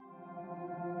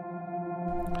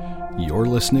You're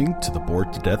listening to the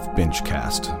Bored to Death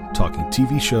Bingecast, talking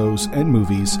TV shows and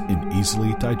movies in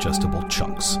easily digestible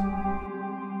chunks.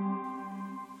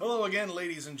 Hello again,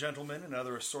 ladies and gentlemen, and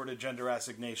other assorted gender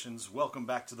assignations. Welcome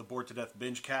back to the Bored to Death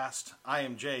Bingecast. I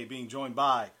am Jay, being joined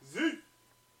by Z,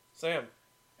 Sam,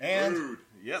 and Rude.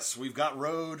 Yes, we've got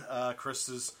Rode. Chris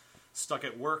is stuck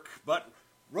at work, but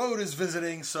Rode is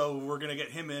visiting, so we're going to get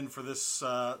him in for this,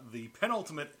 the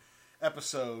penultimate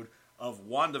episode of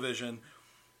WandaVision,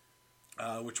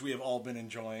 which we have all been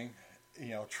enjoying,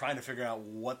 trying to figure out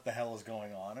what the hell is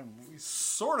going on. And we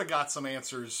sort of got some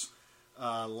answers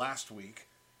last week,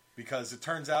 because it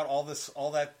turns out all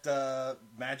that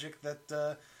magic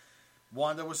that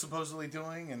Wanda was supposedly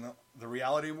doing and the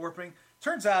reality warping,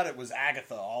 turns out it was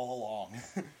Agatha all along.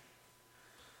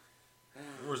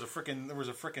 There was a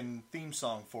frickin' theme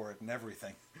song for it and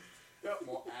everything. Yep,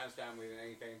 more Addams Family than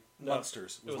anything. No,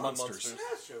 Monsters. It was not Monsters. Monsters.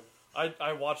 That's true.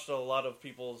 I watched a lot of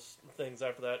people's things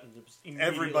after that, and it was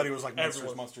Everybody was like,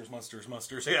 everyone- Monsters.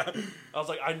 Yeah. I was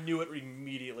like, I knew it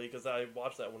immediately because I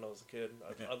watched that when I was a kid.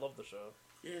 I loved the show.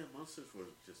 Yeah, Monsters were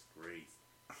just great.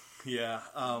 Yeah.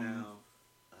 Now,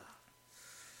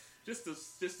 just to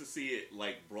see it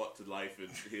like brought to life, and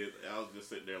I was just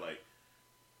sitting there like,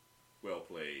 well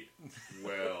played,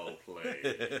 well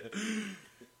played.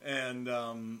 And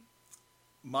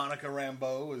Monica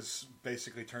Rambeau is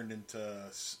basically turned into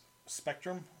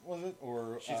Spectrum, was it?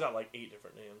 Or She's got like 8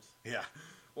 different names. yeah,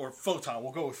 or Photon.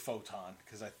 We'll go with Photon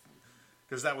because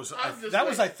that was I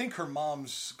I think her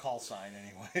mom's call sign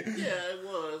anyway. Yeah, it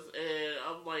was, and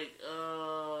I'm like,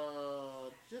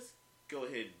 just go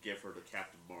ahead and give her the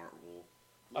Captain Marvel.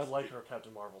 I like her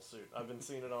Captain Marvel suit. I've been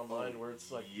seeing it online where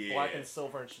it's like yeah. black and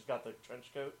silver, and she's got the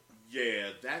trench coat. Yeah,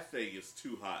 that thing is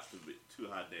too hot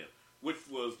damn. Which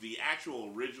was the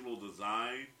actual original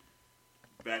design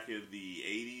back in the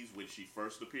 80s when she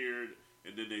first appeared,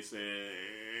 and then they said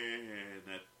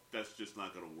that's just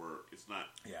not going to work. It's not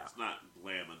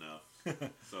glam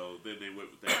enough. So then they went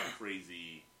with that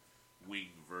crazy winged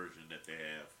version that they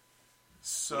have.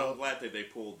 So But I'm glad that they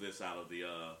pulled this out of the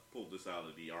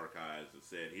archives and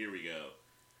said, "Here we go.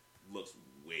 Looks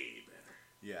way better."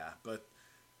 yeah, but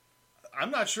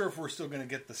I'm not sure if we're still going to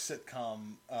get the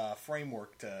sitcom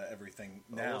framework to everything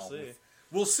now. We'll see.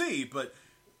 We'll see, but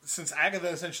since Agatha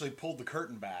essentially pulled the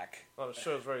curtain back, Oh, the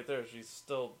show's right there. She's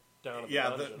still down in the yeah,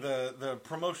 dungeon. the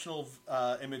promotional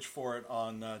image for it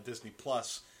on Disney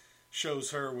Plus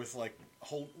shows her with like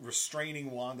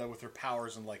restraining Wanda with her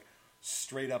powers and like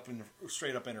straight up in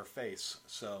her face.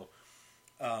 So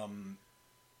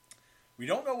we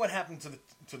don't know what happened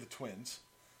to the twins.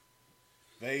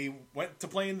 They went to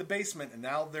play in the basement, and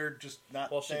now they're just not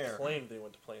there. Well, she claimed they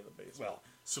went to play in the basement. Well,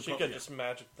 she could just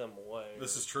magic them away.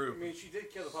 This is true. I mean, she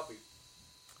did kill the puppy.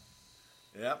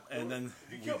 Yep, and then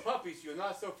If you kill puppies, you're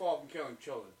not so far from killing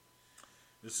children.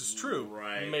 this is true.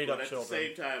 Right. Made but up at children. the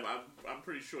same time, I'm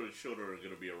pretty sure the children are going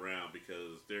to be around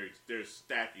because they're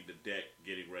stacking the deck,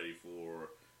 getting ready for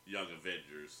Young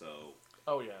Avengers. So,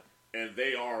 Oh yeah. and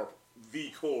they are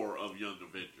the core of Young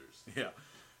Avengers. Yeah.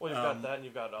 Well, you've got that, and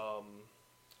you've got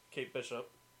Kate Bishop.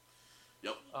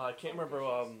 Yep. I can't remember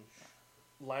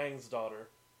Lang's daughter,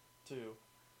 too.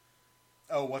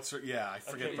 Oh, what's her? Yeah, I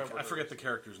forget. remember I forget hers. the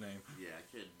character's name. Yeah, I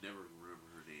can never remember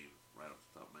her name right off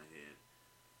the top of my head.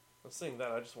 I was saying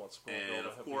that. I just want Squirrel Girl And to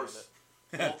of have course,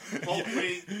 be in it.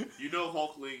 Hulkling. You know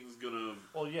Hulkling's gonna.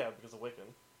 Well, yeah, because of Wiccan.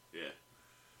 Yeah.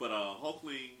 But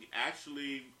Hulkling,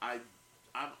 actually, I'm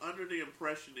under the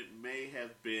impression it may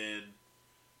have been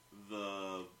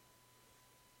the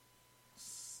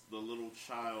little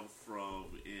child from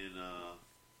in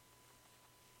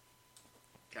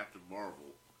Captain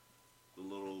Marvel, the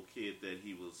little kid that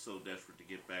he was so desperate to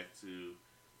get back to.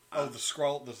 Oh, the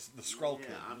Skrull, the Skrull Yeah,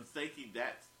 kid. I'm thinking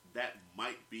that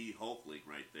might be Hulkling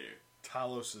right there.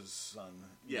 Talos' son.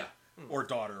 Yeah. Or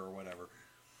daughter or whatever.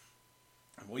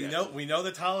 We Yeah. know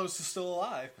that Talos is still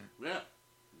alive Yeah.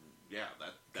 Yeah,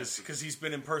 that's because he's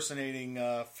been impersonating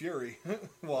Fury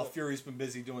while Fury's been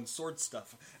busy doing sword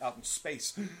stuff out in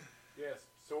space. Yes,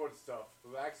 sword stuff.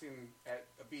 Relaxing at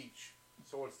a beach.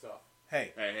 Sword stuff.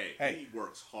 Hey, Hey, he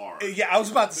works hard. yeah, I was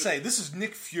about to say, this is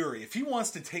Nick Fury. If he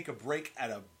wants to take a break at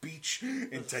a beach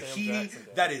in Sam Tahiti, Jackson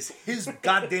did. that is his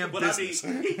goddamn But business. I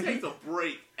mean, he takes a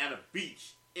break at a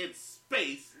beach in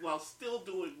space while still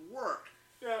doing work.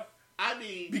 Yeah. I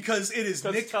mean, Because it is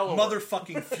Nick telework.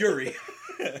 motherfucking Fury.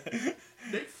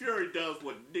 Nick Fury does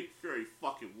what Nick Fury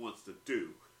fucking wants to do.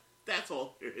 That's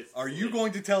all there is. Are you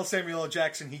going to tell Samuel L.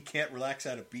 Jackson he can't relax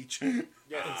at a beach? Yeah.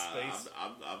 In space.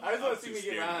 I just want to see too me get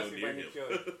scared around to and go see near if I him.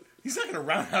 can kill it. He's not going to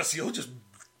roundhouse you. He'll just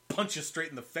punch you straight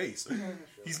in the face.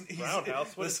 He's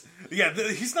Roundhouse, what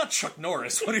he's not Chuck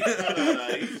Norris. What do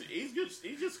you,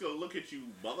 He's just gonna look at you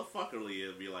motherfuckerly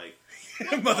and be like,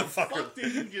 motherfucker? "Fuck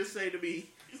did you just say to me?"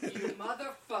 You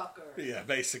motherfucker. Yeah,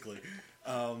 basically.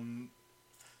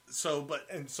 So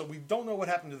we don't know what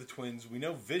happened to the twins. We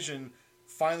know Vision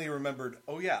finally remembered,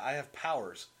 oh yeah, I have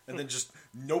powers, and then just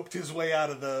noped his way out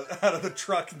of the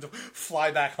truck and to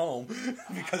fly back home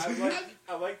because I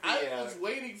like the. I was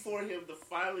waiting for him to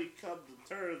finally come to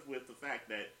terms with the fact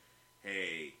that,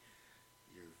 hey,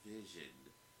 your Vision,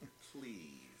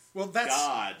 please. Well, that's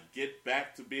God, get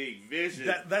back to being Vision.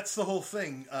 That's the whole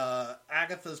thing.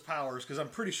 Agatha's powers, because I'm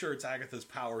pretty sure it's Agatha's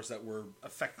powers that were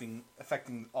affecting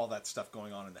all that stuff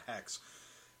going on in the Hex,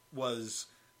 was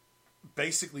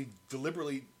basically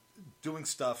deliberately doing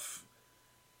stuff,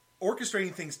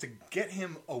 orchestrating things to get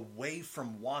him away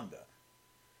from Wanda.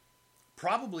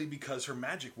 Probably because her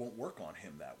magic won't work on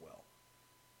him that well.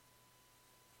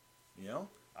 You know?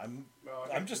 I'm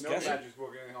just guessing. No magic's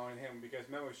working on him because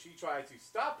remember she tried to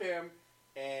stop him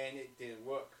and it didn't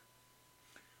work.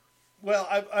 Well,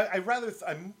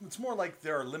 it's more like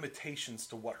there are limitations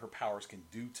to what her powers can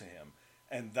do to him,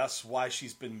 and thus why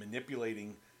she's been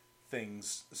manipulating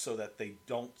things so that they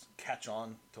don't catch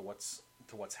on to what's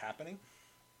happening,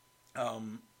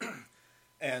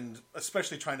 and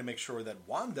especially trying to make sure that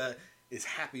Wanda is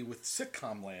happy with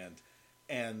sitcom land,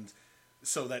 and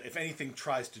so that if anything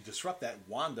tries to disrupt that,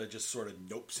 Wanda just sort of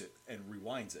nopes it and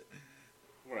rewinds it.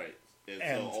 Right, and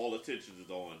so all attention is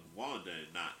on Wanda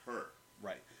and not her.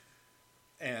 Right,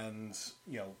 and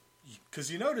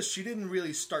because you notice she didn't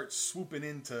really start swooping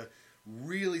in to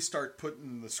really start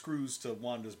putting the screws to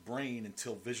Wanda's brain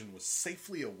until Vision was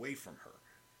safely away from her.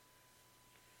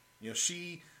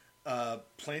 She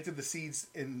planted the seeds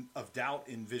of doubt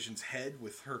in Vision's head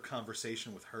with her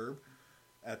conversation with Herb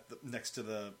next to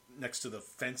the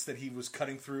fence that he was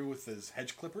cutting through with his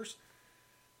hedge clippers,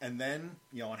 and then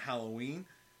on Halloween,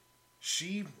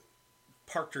 she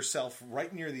parked herself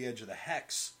right near the edge of the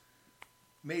Hex,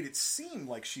 made it seem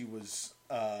like she was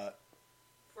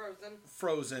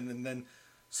frozen, and then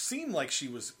seemed like she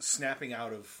was snapping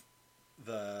out of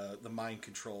the mind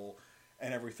control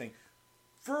and everything,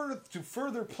 to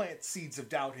further plant seeds of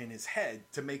doubt in his head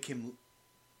to make him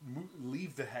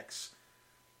leave the Hex.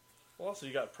 Well, also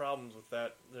you got problems with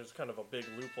that. There's kind of a big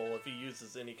loophole. If he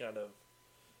uses any kind of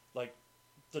like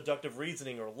deductive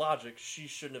reasoning or logic, she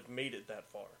shouldn't have made it that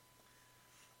far.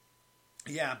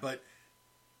 Yeah, but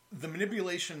the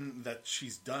manipulation that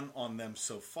she's done on them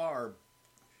so far,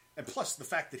 and plus the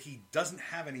fact that he doesn't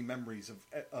have any memories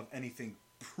of anything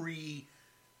pre-Hex,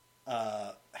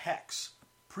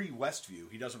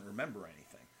 pre-Westview, he doesn't remember anything.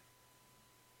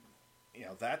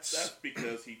 That's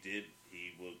because he did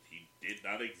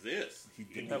not exist. He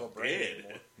didn't have a brain dead.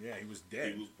 anymore. Yeah, he was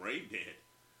dead. He was brain dead.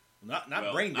 Not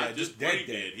brain dead, just dead.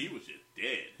 He was just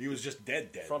dead. He was just dead.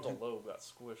 Frontal lobe got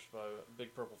squished by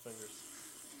big purple fingers.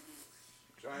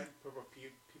 Giant purple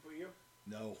people, you?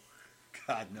 No.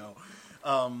 God, no.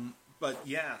 But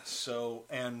yeah,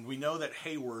 and we know that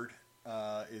Hayward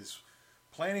is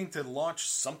planning to launch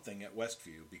something at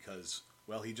Westview because,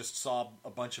 well, he just saw a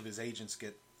bunch of his agents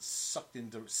get sucked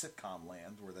into sitcom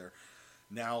land where they're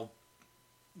now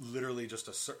literally just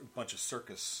a bunch of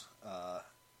circus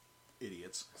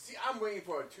idiots. See, I'm waiting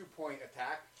for a 2-point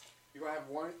attack. You're going to have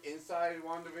one inside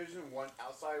WandaVision, one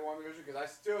outside WandaVision, because I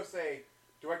still say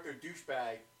Director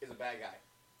Douchebag is a bad guy.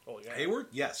 Oh, yeah. Hayward?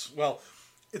 Yes. Well,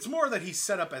 it's more that he's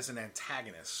set up as an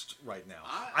antagonist right now.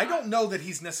 I don't know that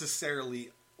he's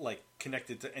necessarily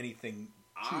connected to anything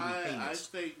truly heinous.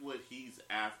 I think what he's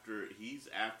after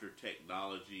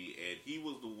technology, and he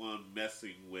was the one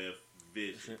messing with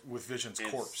Vision. With Vision's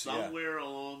and corpse, somewhere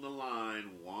along the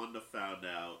line, Wanda found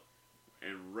out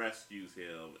and rescues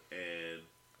him and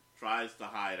tries to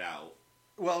hide out.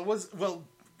 Well,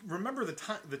 remember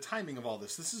the timing of all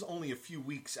this. This is only a few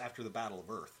weeks after the Battle of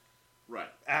Earth. Right.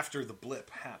 After the blip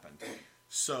happened.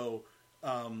 So,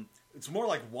 it's more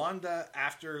like Wanda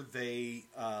after they,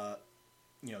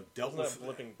 dealt with... Isn't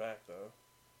that blipping back, though?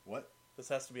 What? This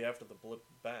has to be after the blip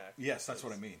back. Yes, that's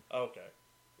what I mean. Okay.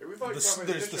 Yeah, we thought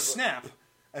There's the snap,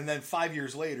 and then 5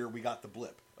 years later, we got the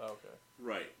blip. Okay.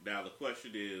 Right. Now, the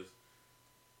question is,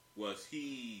 was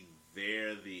he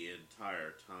there the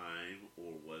entire time,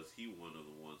 or was he one of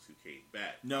the ones who came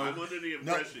back? No. I'm under the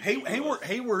impression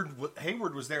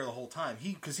Hayward was there the whole time.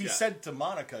 Because he said to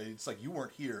Monica, it's like, you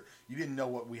weren't here. You didn't know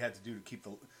what we had to do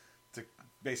to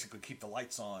basically keep the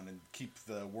lights on and keep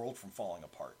the world from falling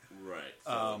apart. Right.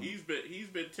 So he's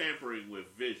been tampering with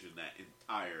Vision that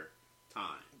entire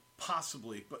time.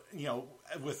 Possibly, but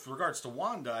with regards to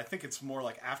Wanda, I think it's more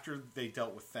like after they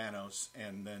dealt with Thanos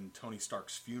and then Tony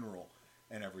Stark's funeral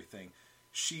and everything,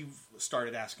 she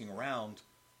started asking around.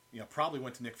 Probably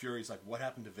went to Nick Fury's like, "What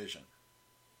happened to Vision?"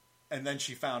 And then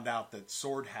she found out that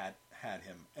Sword had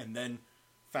him, and then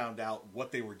found out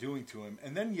what they were doing to him,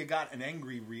 and then you got an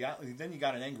angry Then you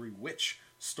got an angry witch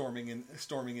storming in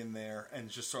there, and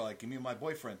just sort of like, "Give me my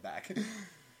boyfriend back."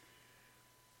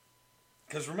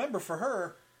 Because remember, for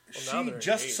her. Well, she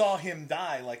just saw him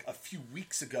die like a few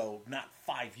weeks ago, not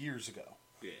 5 years ago.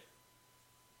 Yeah.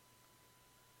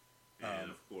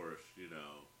 And of course,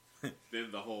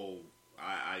 then the whole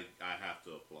I have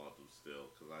to applaud them still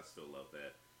because I still love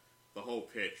that the whole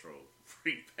Pietro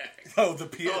bring back. Oh,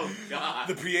 God.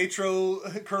 The Pietro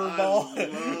curveball. I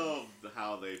loved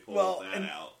how they pulled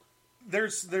that out.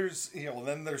 There's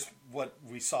then there's what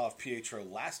we saw of Pietro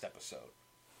last episode.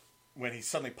 When he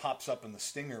suddenly pops up in the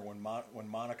Stinger when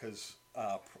Monica's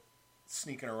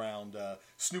snooping around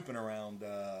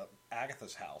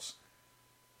Agatha's house.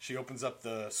 She opens up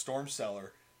the storm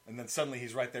cellar, and then suddenly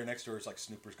he's right there next to her. It's like,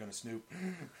 Snooper's going to snoop.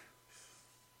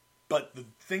 But the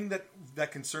thing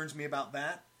that concerns me about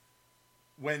that,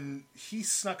 when he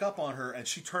snuck up on her and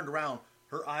she turned around,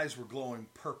 her eyes were glowing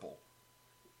purple.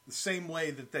 The same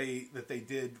way that they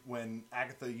did when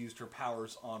Agatha used her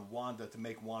powers on Wanda to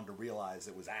make Wanda realize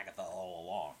it was Agatha all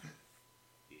along.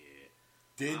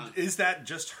 Yeah. Is that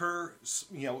just her?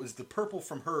 Is the purple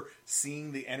from her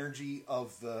seeing the energy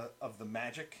of the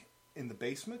magic in the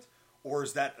basement, or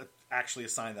is that actually a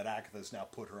sign that Agatha's now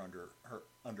put her under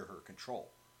her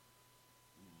control?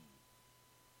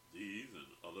 These and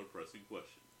other pressing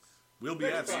questions will be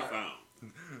answered found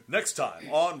next time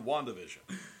on WandaVision.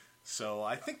 So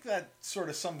I think that sort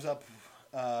of sums up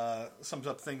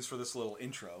things for this little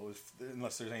intro.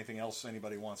 Unless there's anything else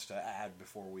anybody wants to add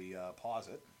before we pause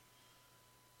it.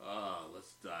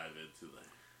 Let's dive into that.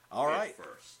 All right.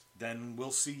 First, then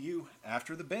we'll see you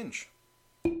after the binge.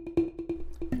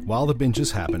 While the binge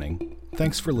is happening,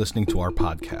 thanks for listening to our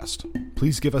podcast.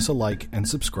 Please give us a like and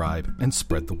subscribe and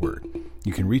spread the word.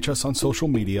 You can reach us on social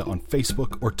media on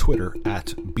Facebook or Twitter at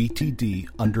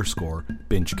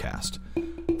BTD_BingeCast.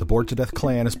 The Bored to Death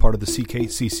Clan is part of the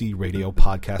CKCC radio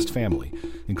podcast family,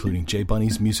 including J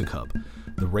Bunny's Music Hub,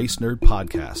 the Race Nerd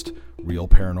Podcast, Real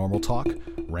Paranormal Talk,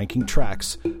 Ranking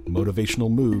Tracks,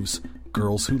 Motivational Moves,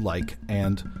 Girls Who Like,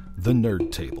 and The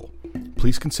Nerd Table.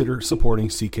 Please consider supporting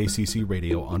CKCC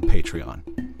Radio on Patreon.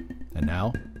 And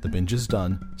now, the binge is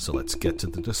done, so let's get to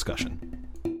the discussion.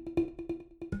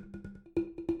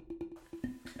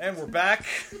 And we're back.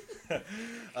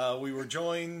 We were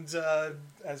joined,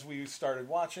 as we started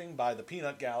watching, by the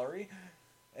Peanut Gallery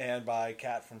and by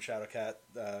Kat from Shadowcat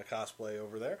Cosplay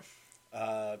over there.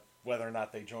 Whether or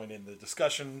not they join in the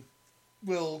discussion,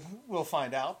 we'll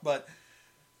find out. But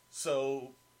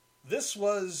so this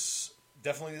was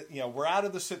definitely, we're out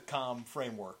of the sitcom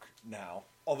framework now.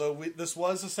 Although this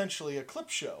was essentially a clip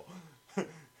show.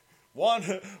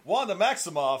 Wanda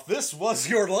Maximoff, this was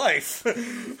your life.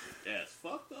 As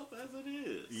fucked up as it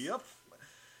is. Yep.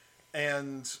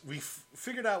 And we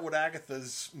figured out what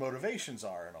Agatha's motivations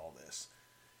are in all this.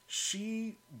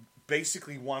 She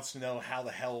basically wants to know how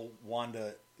the hell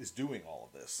Wanda is doing all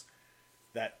of this.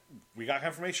 That we got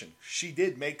confirmation. She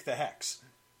did make the hex.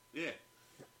 Yeah.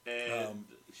 And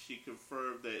she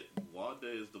confirmed that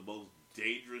Wanda is the most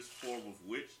dangerous form of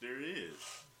witch there is.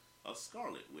 A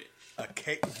Scarlet Witch.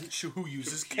 Who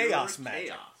uses Computer chaos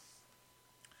magic.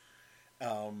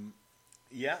 Chaos.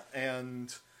 Yeah,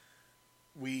 and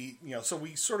we, so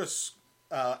we sort of,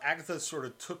 Agatha sort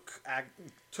of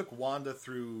took Wanda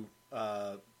through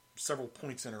several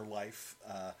points in her life.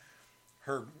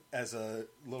 Her as a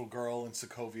little girl in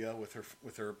Sokovia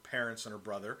with her parents and her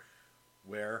brother,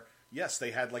 where yes,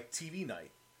 they had like TV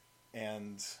night,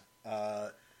 and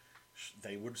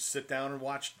they would sit down and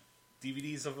watch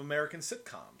DVDs of American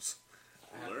sitcoms.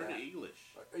 Learn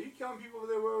English. Are you killing people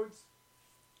with their roads?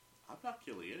 I'm not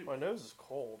killing My anybody. nose is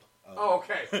cold. Oh,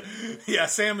 okay. Yeah,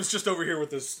 Sam is just over here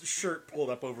with his shirt pulled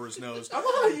up over his nose. I love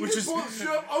how you Which just is- pulled the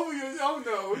shirt over your own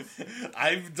nose.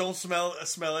 I don't smell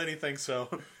anything, so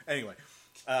anyway,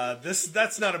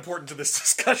 that's not important to this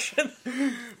discussion.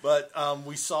 But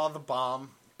we saw the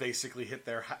bomb basically hit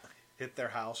their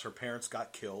house. Her parents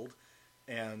got killed,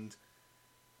 and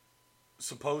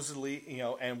supposedly,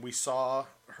 and we saw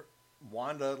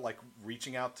Wanda like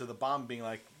reaching out to the bomb, being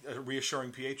like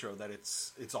reassuring Pietro that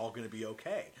it's all going to be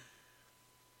okay.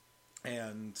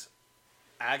 And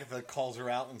Agatha calls her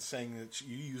out and saying that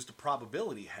you used a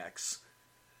probability hex.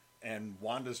 And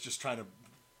Wanda's just trying to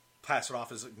pass it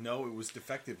off as, no, it was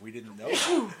defective. We didn't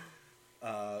know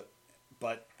that.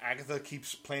 But Agatha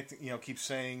keeps keeps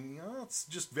saying, it's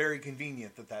just very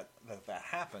convenient that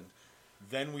happened.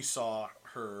 Then we saw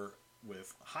her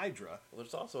with Hydra. Well,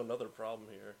 there's also another problem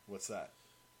here. What's that?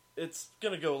 It's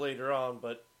gonna go later on,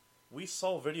 but we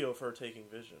saw video of her taking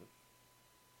Vision.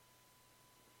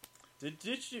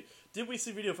 Did we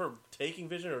see video of her taking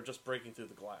Vision or just breaking through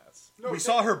the glass? No, We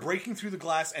saw her breaking through the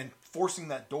glass and forcing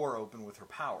that door open with her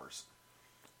powers.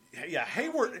 Yeah,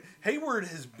 Hayward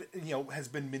has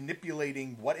been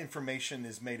manipulating what information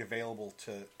is made available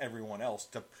to everyone else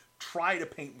to try to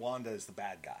paint Wanda as the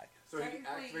bad guy. So he Technically,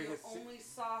 activated you his only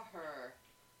saw her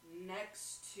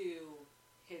next to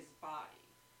his body,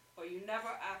 but you never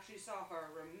actually saw her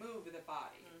remove the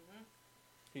body.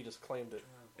 He just claimed it.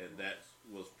 And that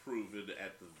was proven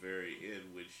at the very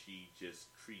end when she just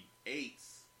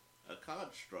creates a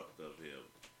construct of him.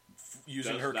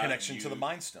 Using Does her not connection to the use-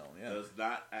 Mind Stone, yeah. Does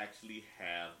not actually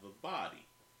have the body.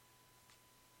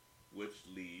 Which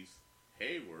leaves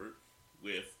Hayward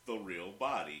with the real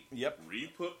body. Yep.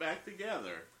 Re-put back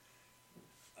together.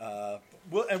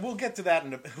 We'll get to that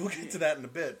in a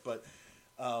bit. But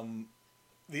the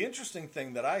interesting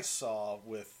thing that I saw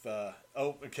with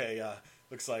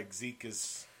looks like Zeke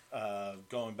is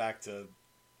going back to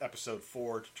episode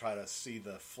 4 to try to see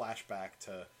the flashback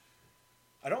to.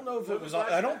 I don't know if it was.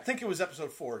 I don't think it was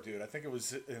episode 4, dude. I think it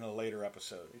was in a later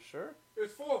episode. You sure? It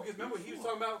was 4, because remember he was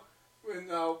talking about when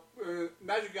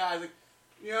Magic Guy, like,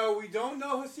 we don't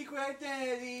know her secret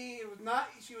identity. It was not.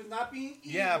 She was not being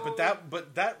evil. Yeah,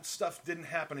 but that stuff didn't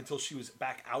happen until she was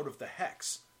back out of the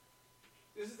hex.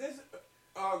 This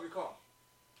good call.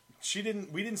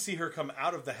 We didn't see her come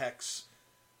out of the hex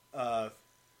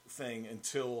thing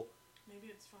until. Maybe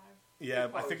it's 5. Yeah,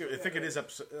 I think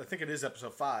it is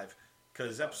episode 5,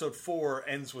 because episode 4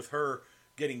 ends with her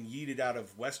getting yeeted out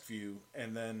of Westview,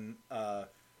 and then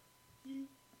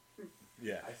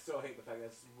yeah. I still hate the fact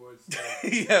that words.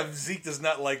 Yeah, Zeke does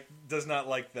not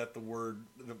like that the word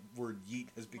yeet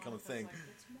has become a thing. Like,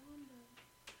 it's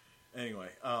Wanda. Anyway,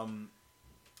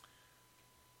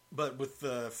 but with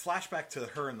the flashback to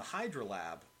her in the Hydra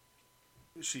lab,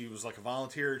 she was like a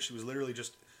volunteer. She was literally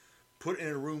just put in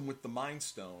a room with the Mind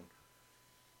Stone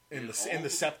in the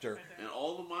scepter. Right there. And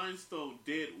all the Mind Stone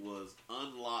did was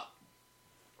unlock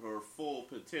her full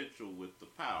potential with the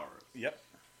powers. Yep.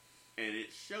 And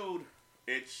it showed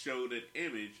an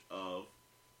image of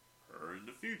her in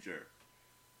the future,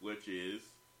 which is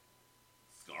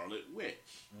Scarlet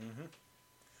Witch.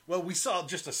 Well, we saw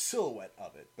just a silhouette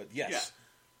of it, but yes. Yeah.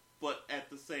 But at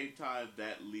the same time,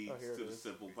 that leads here it to the is.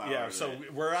 simple power. Yeah, so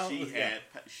that we're out She with- had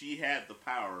she had the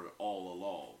power all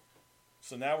along.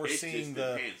 So now we're It seeing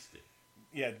just enhanced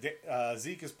it.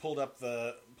 Zeke has pulled up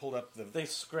the. They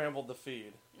scrambled the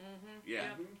feed. Yeah.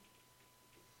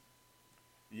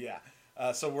 Yeah.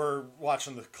 So we're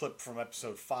watching the clip from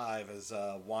episode 5 as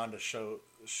Wanda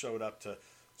showed up to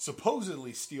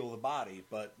supposedly steal the body,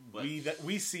 but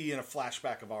we see in a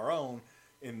flashback of our own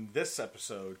in this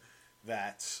episode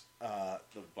that The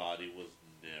body was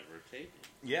never taken.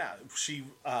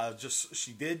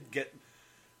 she did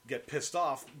get pissed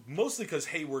off, mostly because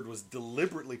Hayward was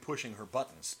deliberately pushing her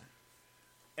buttons,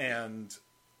 and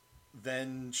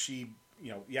then she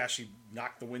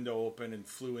knocked the window open and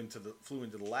flew into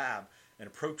the lab and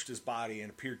approached his body and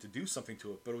appeared to do something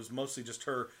to it, but it was mostly just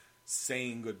her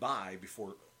saying goodbye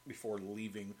before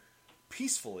leaving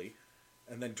peacefully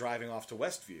and then driving off to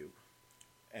Westview.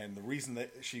 And the reason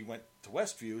that she went to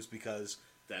Westview is because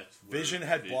That's where Vision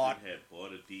had bought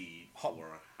a deed for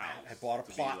a house. had bought a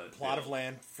to be let plot of build.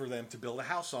 land for them to build a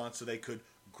house on, so they could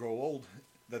grow old.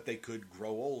 That they could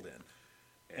grow old in,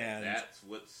 And that's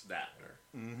what snapped her.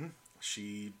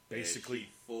 she And basically she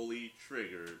fully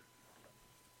triggered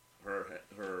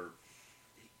her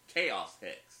chaos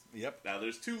hex. Yep. Now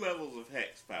there's 2 levels of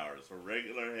hex powers: her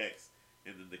regular hex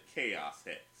and then the chaos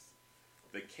hex.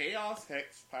 The chaos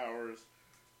hex powers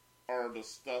are the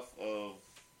stuff of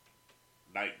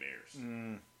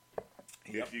nightmares.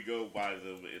 Yep. If you go by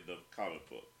them in the comic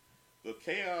book, the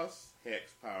chaos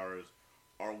hex powers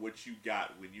are what you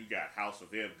got when you got House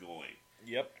of M going.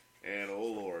 Yep. And oh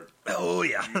lord, Oh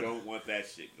yeah. you don't want that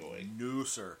shit going. No,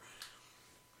 sir.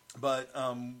 But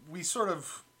we sort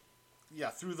of,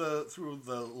 through the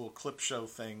little clip show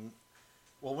thing.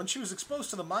 Well, when she was exposed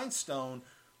to the Mind Stone,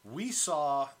 we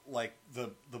saw like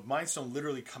the Mind Stone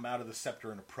literally come out of the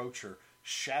scepter and approach her,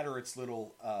 shatter its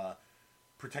little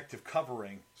protective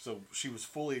covering. So she was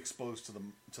fully exposed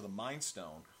to the Mind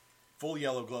Stone, full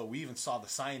yellow glow. We even saw the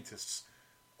scientists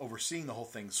overseeing the whole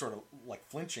thing, sort of like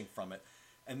flinching from it,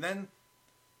 and then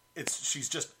she's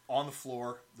just on the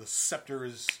floor. The scepter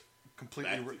is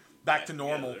completely back to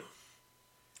normal. together.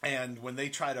 And when they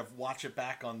try to watch it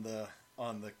back on the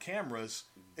cameras,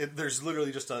 there's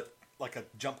literally just a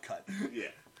jump cut.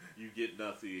 Yeah, you get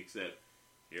nothing except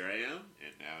here I am,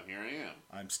 and now here I am.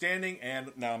 I'm standing,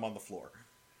 and now I'm on the floor.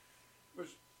 Which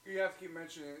you have to keep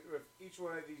mentioning with each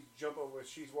one of these jump overs,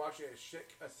 she's watching a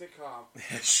sitcom,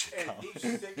 and each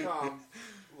sitcom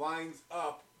lines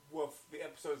up with the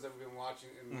episodes that we've been watching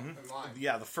in line.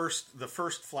 Yeah, the first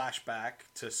flashback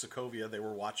to Sokovia, they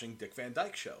were watching Dick Van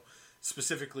Dyke Show.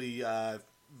 Specifically,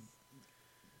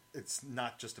 it's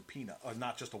not just a peanut, or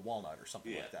not just a walnut, or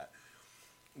something like that.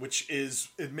 Which is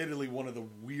admittedly one of the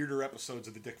weirder episodes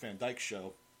of the Dick Van Dyke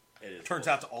Show. It turns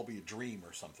out to all be a dream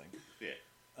or something. Yeah.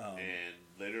 And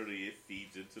literally it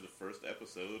feeds into the first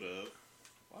episode of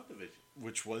WandaVision.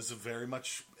 Which was very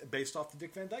much based off the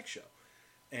Dick Van Dyke Show.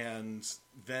 And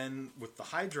then with the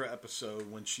Hydra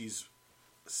episode, when she's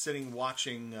sitting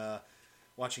watching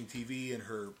TV in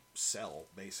her cell,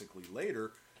 basically,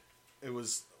 later, it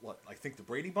was, I think the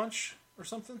Brady Bunch or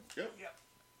something? Yep.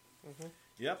 Mm-hmm.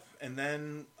 Yep. And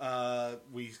then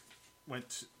we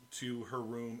went to her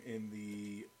room in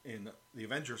the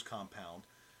Avengers compound,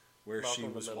 where she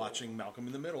was watching Malcolm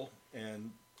in the Middle,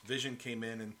 and Vision came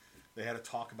in, and they had a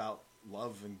talk about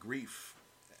love and grief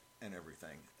and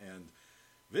everything. And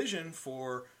Vision,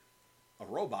 for a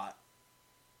robot,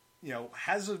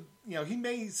 has he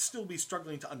may still be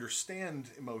struggling to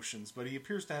understand emotions, but he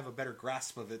appears to have a better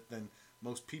grasp of it than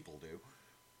most people do.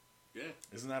 Yeah.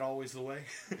 Isn't that always the way?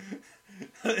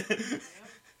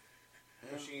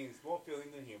 Machines, more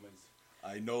feeling than humans.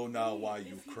 I know now why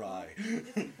you cry. If he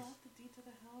brought the D to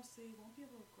the house, they won't be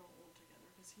able to grow old together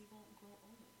because he won't grow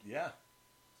old. Yeah.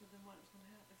 So then what's going to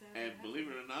happen? If that And ever believe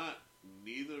it happens- or not,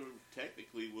 neither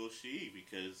technically will she,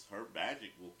 because her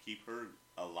magic will keep her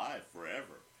alive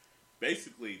forever.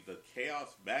 Basically, the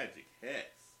chaos magic, Hex,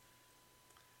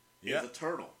 is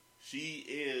eternal. She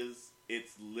is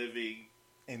its living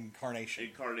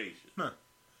incarnation. Huh.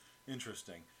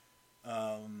 Interesting.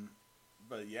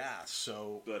 But yeah,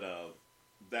 so... But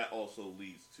that also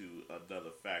leads to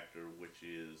another factor, which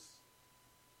is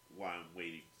why I'm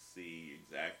waiting to see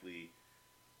exactly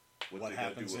what they're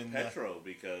going to do with Pietro,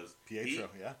 because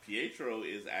Pietro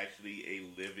is actually a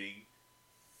living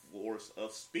force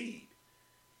of speed.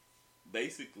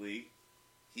 Basically,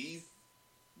 his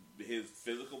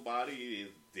physical body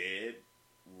is dead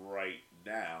right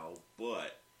now,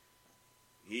 but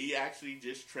he actually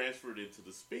just transferred into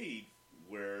the speed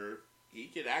where he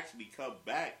can actually come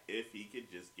back if he can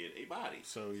just get a body.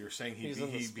 So you're saying he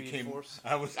became Force?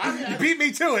 You beat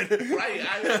me to it. Right.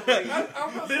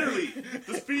 Literally,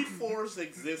 the Speed Force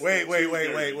exists. Wait.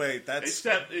 That's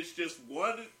except it's just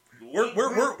one.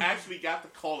 We're actually got to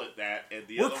call it that, and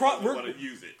the other one want to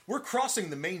use it. We're crossing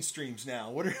the mainstreams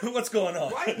now. What's going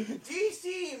on? Right?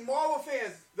 DC and Marvel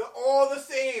fans, they're all the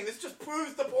same. This just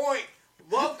proves the point.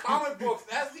 Love comic books.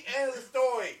 That's the end of the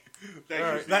story.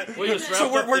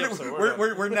 So we're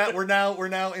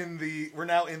now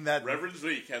in that Reverend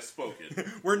Zeke has spoken.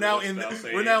 we're now in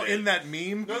that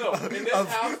meme of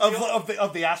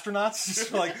the astronauts.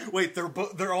 Just like, wait,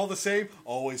 they're all the same.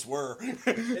 Always were. In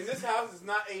this house, it's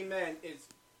not amen. It's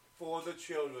for the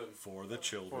children. For the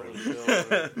children.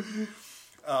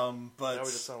 But now we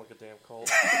just sound like a damn cult.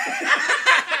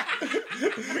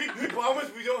 we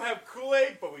promise we don't have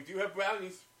Kool-Aid, but we do have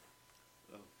brownies.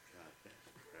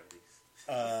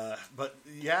 But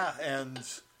yeah, and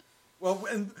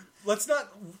let's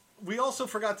not. We also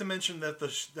forgot to mention that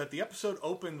the episode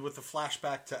opened with a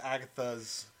flashback to Agatha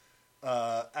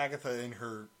in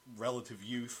her relative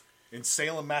youth in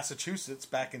Salem, Massachusetts,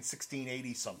 back in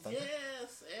 1680 something.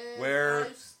 Yes, and where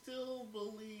I still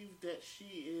believe that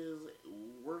she is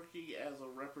working as a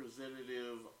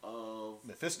representative of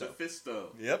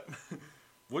Mephisto. Yep,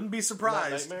 wouldn't be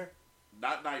surprised.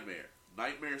 Not Nightmare.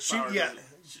 Nightmare's powers.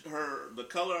 The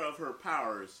color of her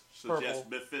powers suggests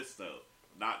Mephisto,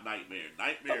 not Nightmare.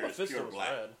 Nightmare is pure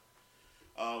black.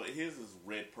 His is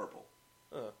red purple.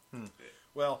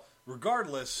 Well,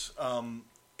 regardless,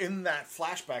 in that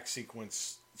flashback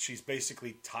sequence, she's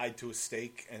basically tied to a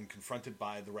stake and confronted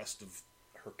by the rest of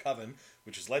her coven,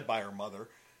 which is led by her mother,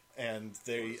 and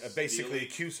they basically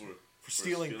accuse her for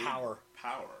stealing power.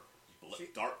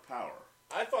 Dark power.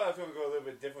 I thought I was going to go a little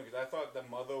bit different because I thought the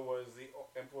mother was the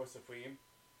Emperor Supreme.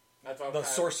 I thought the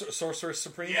Sorceress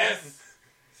Supreme? Yes!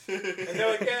 And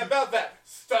they're like, yeah, about that.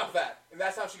 Stop that. And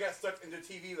that's how she got stuck into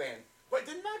TV land. But it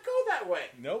did not go that way.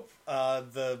 Nope.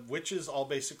 The witches all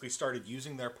basically started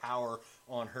using their power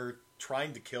on her,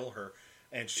 trying to kill her.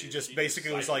 And she just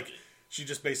basically was like,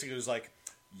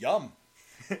 yum.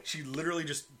 She literally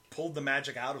just pulled the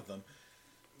magic out of them,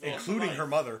 including her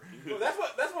mother. Well, that's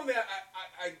one thing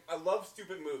I love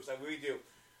stupid moves. I really do.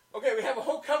 Okay, we have a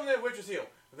whole covenant of witches here.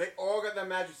 They all got their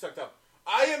magic sucked up.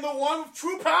 I am the one with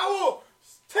true power.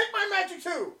 Take my magic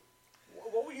too.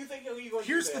 What were you thinking?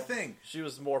 Here's the thing. She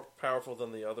was more powerful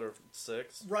than the other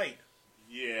 6. Right.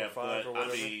 Yeah, Or 5 or but I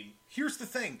whatever. mean, Here's the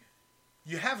thing.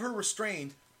 You have her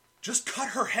restrained. Just cut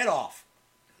her head off.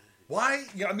 Why?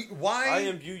 Why? I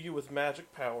imbue you with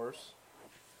magic powers.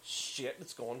 Shit,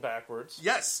 it's going backwards.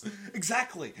 Yes,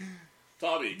 exactly.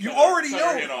 Tommy, You cut already her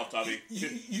know. head off, Tommy.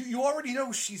 You already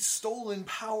know she's stolen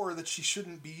power that she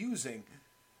shouldn't be using.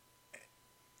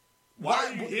 Why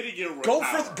are you hitting it with Go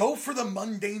power? for the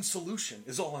mundane solution.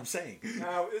 Is all I'm saying.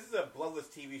 No, this is a bloodless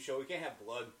TV show. We can't have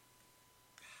blood.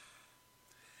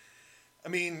 I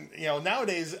mean,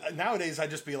 nowadays I'd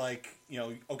just be like,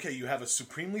 okay, you have a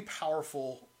supremely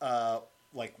powerful,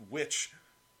 witch,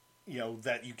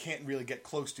 that you can't really get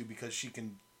close to because she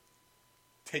can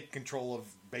take control of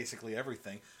basically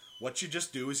everything. What you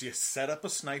just do is you set up a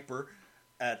sniper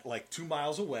at 2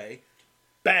 miles away,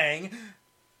 bang,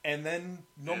 and then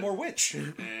no more witch.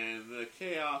 And the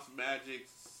chaos magic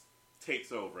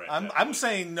takes over. I'm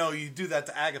saying no. You do that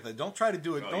to Agatha. Don't try to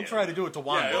do it. Don't try to do it to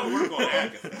Wanda. Yeah, it'll work on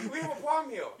Agatha. We have a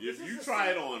problem here. If you try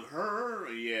it on her,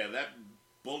 that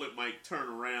bullet might turn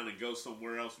around and go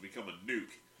somewhere else and become a nuke.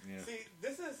 Yeah. See,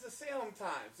 this is the Salem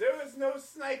times. There was no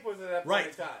snipers at that point Right.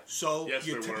 in time. So Yes,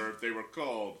 there were. They were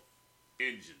called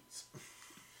engines.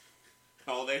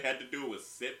 All they had to do was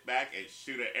sit back and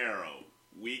shoot an arrow.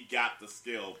 We got the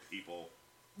skill, people.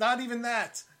 Not even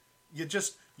that.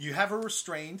 You have her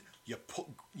restrained. You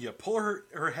pull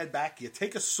her head back. You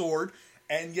take a sword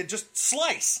and you just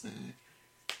slice.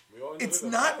 We all know It's the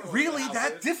not problem really with the that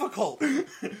house is. difficult.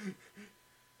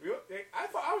 I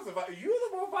thought I was you're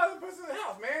the more violent person in the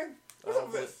house, man. What's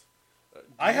up with this?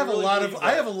 I have really a lot believe of that?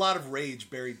 I have a lot of rage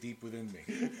buried deep within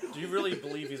me. Do you really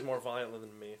believe he's more violent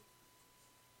than me?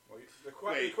 Well,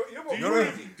 Wait, you're more do you, no, really,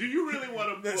 no. do you really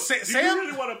want to? Sa- Do Sam- you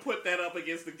really want to put that up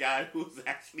against the guy who's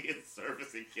actually in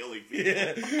service and killing people?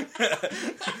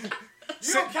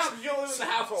 You don't count because you don't live in the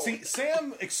household. See,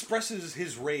 Sam expresses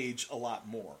his rage a lot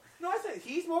more. No, I said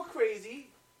he's more crazy.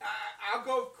 I'll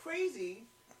go crazy,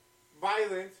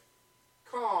 violent,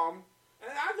 calm,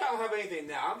 and I don't have anything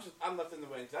now. I'm left in the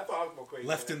wind. I thought I was more crazy.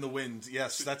 Left in the wind.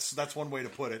 Yes, that's one way to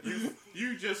put it.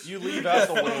 You leave out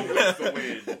the flow wind. with the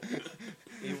wind.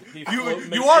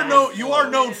 You are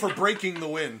known for breaking the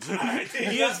wind.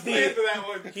 He is Plan for that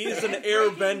one. He is an And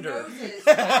airbender,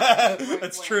 breaking noses.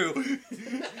 That's true.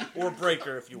 or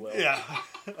breaker, if you will. Yeah,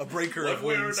 a breaker One of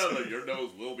way or winds. another, your nose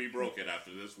will be broken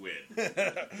after this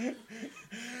wind.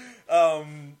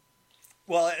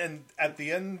 Well, and at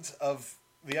the end of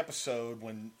the episode,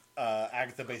 when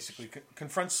Agatha basically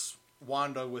confronts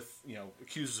Wanda with,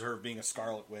 accuses her of being a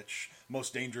Scarlet Witch,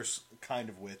 most dangerous kind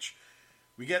of witch,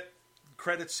 we get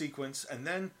credit sequence, and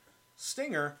then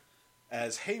Stinger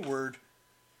as Hayward.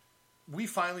 We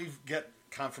finally get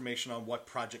confirmation on what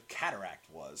Project Cataract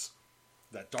was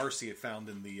that Darcy had found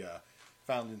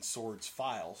in Sword's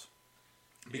files,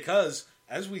 because,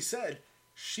 as we said,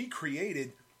 she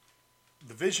created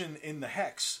the Vision in the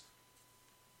Hex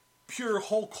pure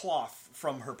whole cloth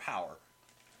from her power.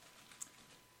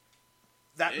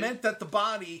 That meant that the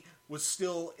body was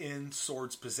still in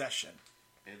Sword's possession.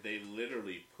 And they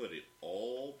literally put it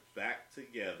all back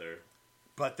together.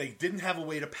 But they didn't have a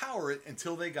way to power it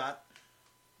until they got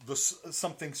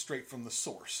something straight from the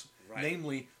source. Right.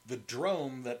 Namely, the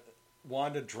drone that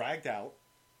Wanda dragged out,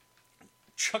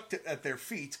 chucked it at their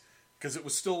feet, because it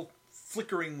was still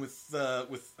flickering with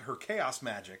her chaos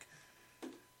magic.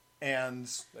 And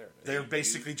they're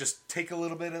basically just take a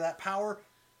little bit of that power,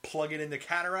 plug it into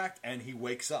Cataract, and he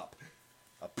wakes up.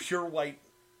 A pure white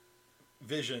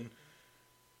Vision,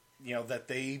 that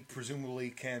they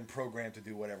presumably can program to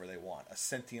do whatever they want. A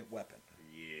sentient weapon.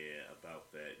 Yeah,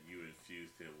 about that. You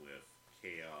infused him with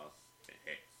chaos and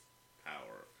hex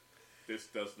power. This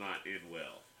does not end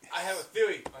well. I have a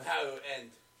theory on how it will end.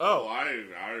 Oh, I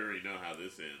already know how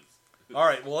this ends. All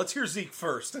right, well, let's hear Zeke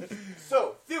first.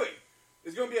 So, theory.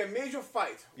 There's going to be a major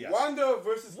fight. Yes. Wanda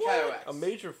versus Cataract. A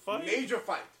major fight? Major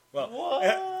fight. Well,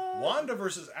 What? Wanda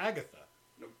versus Agatha.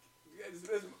 No,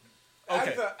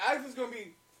 Okay. Agatha's going to be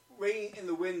waiting in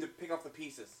the wind to pick up the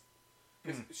pieces.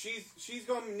 Because she's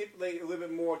going to manipulate a little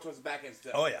bit more towards the back end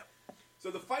stuff. Oh, yeah.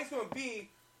 So the fight's going to be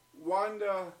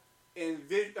Wanda and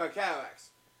Cataract.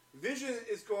 Vision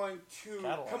is going to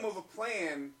Cadillacs. come up with a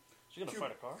plan She's gonna to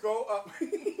fight a car? go up.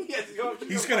 Yes,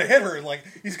 He's gonna hit her like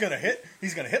he's gonna hit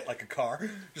like a car.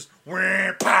 Just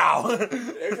wham, pow.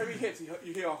 Every time he hits,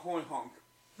 you hear a horn honk.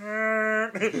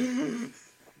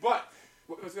 But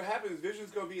what's going to happen is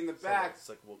Vision's going to be in the back It's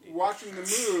like Wookiee. watching the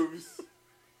moves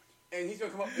and he's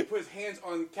gonna come up and put his hands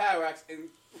on Cataracts and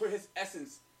put his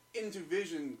essence into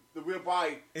Vision, the real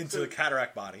body, Into the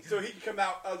Cataract body. so he can come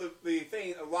out of the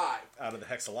thing alive. Out of the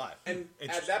Hex alive. And at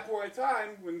Interesting. that point in time,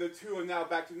 when the two are now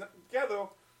back together,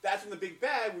 that's when the big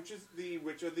bad, which is the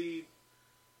Witch of the...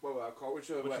 What would I call it? Witch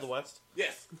of the Witch West. of the West.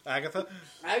 Yes. Agatha?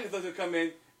 Agatha's going to come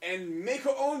in and make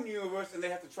her own universe, and they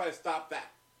have to try to stop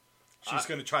that. She's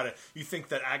going to try to... You think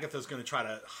that Agatha's going to try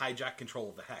to hijack control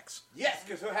of the Hex? Yes,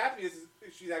 because her happiness,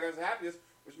 she's Agatha's happiness,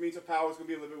 which means her power is going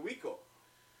to be a little bit weaker.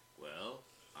 Well,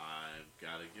 I've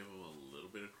got to give him a little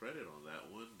bit of credit on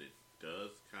that one. It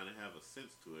does kind of have a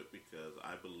sense to it because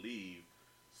I believe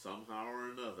somehow or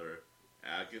another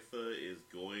Agatha is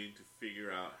going to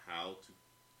figure out how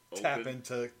to Tap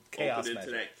into chaos open magic.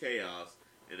 into that chaos,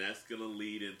 and that's going to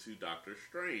lead into Doctor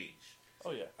Strange.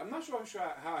 Oh yeah. I'm not sure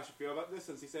how I should feel about this,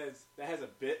 since he says that has a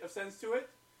bit of sense to it.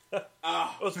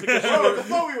 Oh, it's because Oh,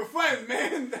 before we were friends,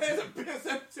 man, that has a bit of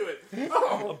sense to it. a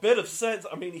Oh. bit of sense.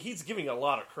 I mean, he's giving a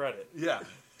lot of credit. Yeah.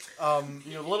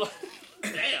 You know, little.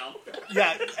 Damn!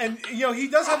 Yeah, and he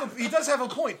does have a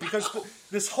point because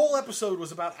this whole episode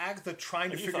was about Agatha trying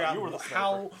to You figure thought you were out the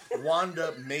how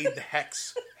Wanda made the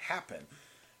Hex happen.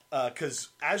 Because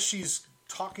as she's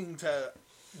talking to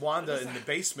Wanda in the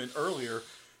basement earlier,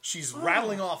 she's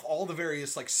rattling off all the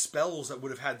various spells that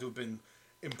would have had to have been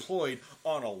employed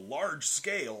on a large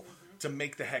scale to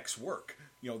make the Hex work.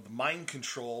 The mind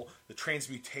control, the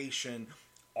transmutation,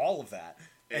 all of that.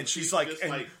 And she's she's like, just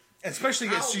and, like, and especially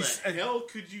How as she's the hell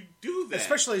could you do that?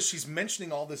 especially as she's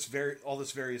mentioning all this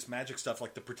various magic stuff,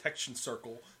 like the protection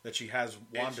circle that she has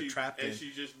Wanda trapped in. And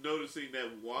she's just noticing that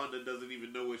Wanda doesn't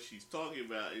even know what she's talking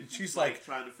about. And She's like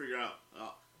trying to figure out,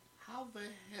 how the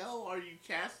hell are you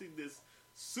casting this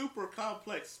super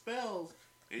complex spells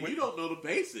and you don't know the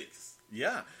basics?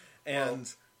 Yeah,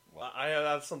 and I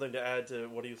have something to add to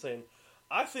what he was saying.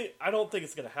 I don't think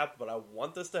it's going to happen, but I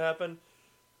want this to happen.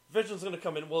 Vision's going to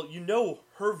come in. Well,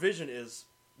 her vision is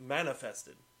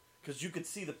manifested because you could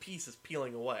see the pieces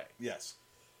peeling away. yes,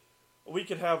 We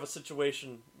could have a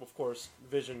situation, of course,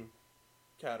 Vision,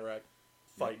 Cataract,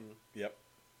 fighting, yep,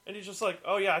 and he's just like,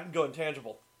 "Oh yeah, I can go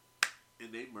intangible."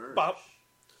 And they merge. Bop.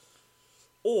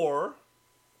 Or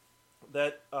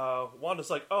that Wanda's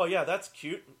like, "Oh yeah, that's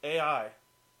cute, AI."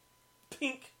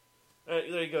 Pink.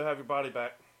 There you go. Have your body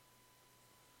back.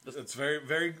 it's very,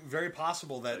 very, very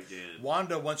possible that Again.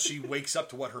 Wanda, once she wakes up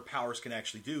to what her powers can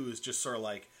actually do, is just sort of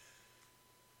like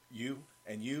you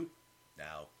and you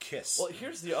now kiss. Well,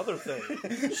 here's the other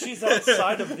thing. She's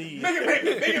outside of the Make it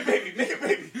baby, make it baby, make it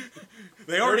baby.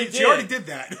 she did. already did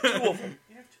that. two of them.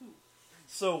 You have two.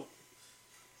 So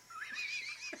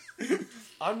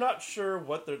I'm not sure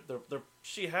what they're.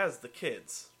 She has the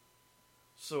kids.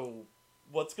 So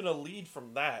what's gonna lead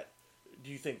from that? Do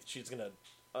you think she's gonna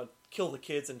kill the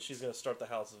kids and she's gonna start the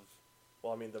House of?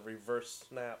 Well, I mean the reverse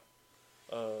snap.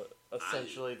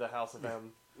 Essentially, the House of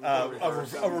M. A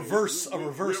reverse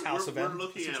House of M We're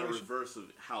looking at a situation. reverse of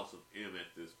House of M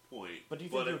at this point. But do you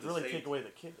think it at would the really same take away the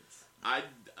kids?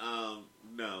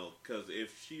 No, because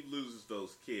if she loses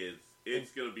those kids,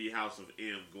 it's going to be House of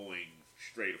M going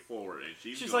straight forward, and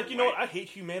she's She's gonna like, you know what? wipe- I hate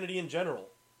humanity in general.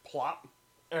 Plop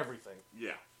everything.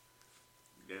 Yeah,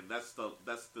 and that's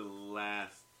the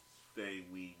last thing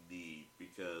we need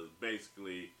because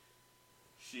basically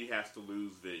she has to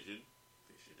lose Vision.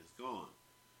 Vision is gone.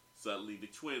 Suddenly the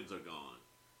twins are gone,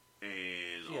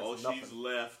 and She has all she's nothing.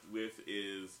 left with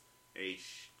is a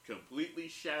completely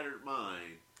shattered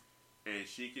mind, and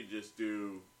she can just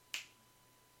do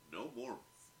no more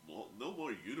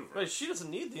universe. Right, she doesn't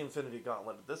need the Infinity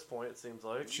Gauntlet at this point. It seems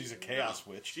like She's a chaos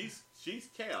witch. She's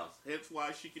chaos. Hence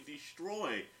why she can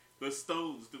destroy the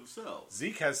stones themselves.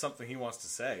 Zeke has something he wants to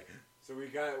say. So we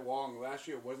got it wrong. Last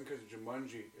year it wasn't because of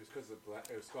Jumanji. It was because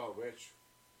of Scarlet Witch.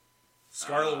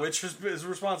 Scarlet Witch is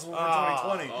responsible for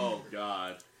 2020. Oh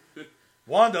God.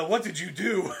 Wanda, what did you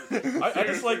do? I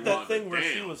just like that Wanda, thing where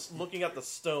she damn. was looking at the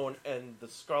stone and the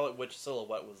Scarlet Witch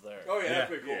silhouette was there. Oh yeah, Yeah. that's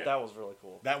pretty cool. Yeah. That was really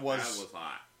cool. That was, That was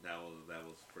hot. That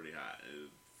was pretty hot.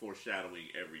 Foreshadowing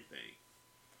everything.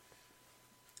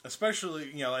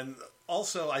 especially, and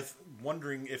also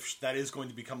wondering if that is going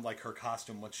to become like her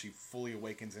costume once she fully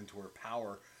awakens into her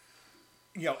power.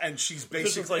 And she's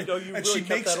Because it's basically like, oh, you and really she kept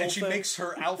makes that and old she thing? makes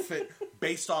her outfit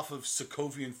based off of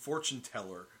Sokovian fortune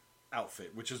teller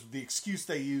outfit, which is the excuse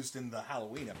they used in the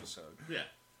Halloween episode. Yeah.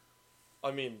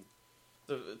 I mean,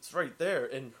 it's right there.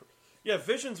 And yeah,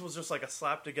 Visions was just like a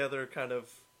slap together kind of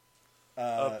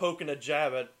poking a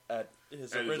jab at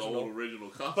his And original. his old original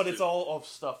costume. But it's all of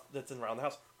stuff that's around the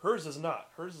house. Hers is not.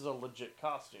 Hers is a legit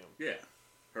costume. Yeah.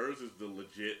 Hers is the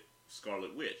legit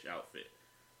Scarlet Witch outfit.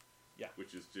 Yeah.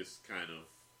 Which is just kind of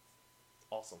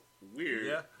awesome. weird.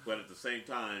 Yeah. But at the same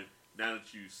time, now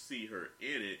that you see her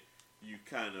in it, you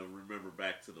kind of remember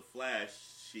back to the Flash.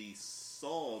 She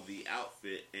saw the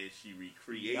outfit and she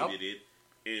recreated it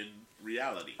in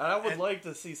reality. And I would like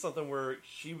to see something where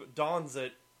she dons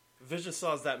it, Vision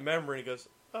saws that memory and goes,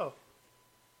 "Oh,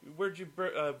 where'd you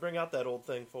bring out that old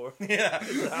thing for? Yeah.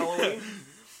 Is it Halloween?"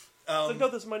 It's like, no,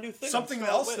 this is my new thing. Something I'm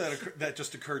Scarlet else Witch. that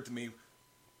just occurred to me.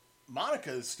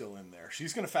 Monica is still in there.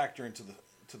 She's going to factor into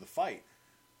the fight.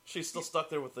 She's still stuck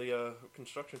there with the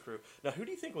construction crew. Now, who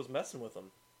do you think was messing with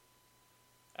them?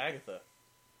 Agatha.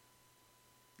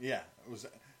 Yeah, it was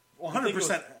You think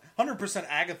it 100%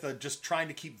 Agatha just trying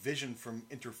to keep Vision from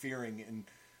interfering and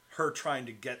her trying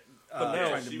to get But now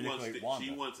trying to She wants, manipulate Wanda.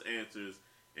 she wants answers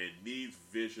and needs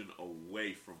Vision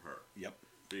away from her. Yep.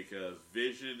 Because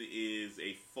Vision is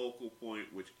a focal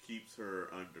point which keeps her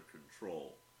under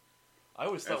control. I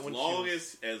always thought As when long she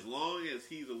was... as long as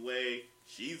he's away,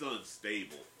 she's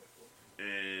unstable,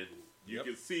 and you Yep.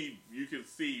 can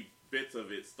see bits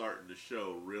of it starting to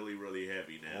show really, really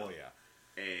heavy now. Oh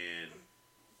yeah. And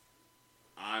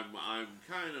I'm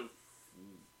kind of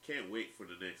can't wait for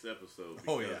the next episode because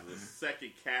Oh, yeah. the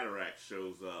second Cataract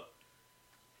shows up.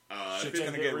 Shit's if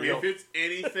gonna it's- get real. If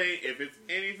it's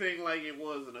anything like it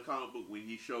was in the comic book when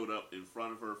he showed up in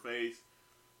front of her face,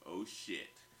 oh shit!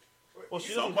 Well, she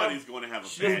doesn't Somebody's have, going to have a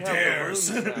she doesn't bad have dares.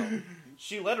 the runes now.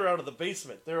 She let her out of the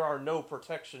basement. There are no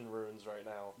protection runes right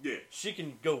now. Yeah. She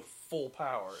can go full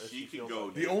power if She she can feels go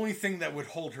like The it. only thing that would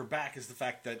hold her back is the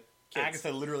fact that Kids.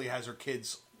 Agatha literally has her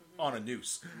kids on a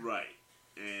noose. Right,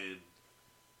 and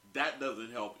that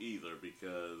doesn't help either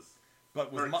because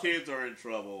But with her kids are in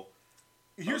trouble.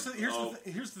 here's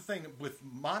the thing with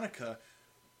Monica.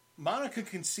 Monica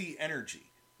can see energy.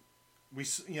 We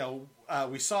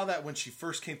saw that when she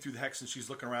first came through the hex and she's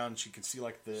looking around and she can see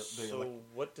like the So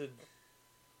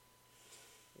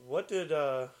what did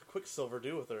Quicksilver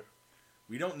do with her?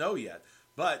 we don't know yet.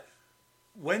 But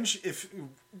when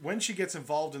she gets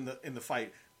involved in the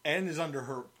fight and is under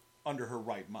her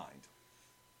right mind,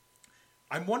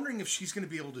 I'm wondering if she's going to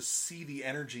be able to see the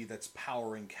energy that's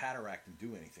powering Cataract and do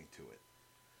anything to it.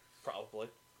 Probably.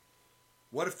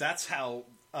 What if that's how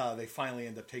they finally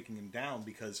end up taking him down?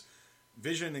 Because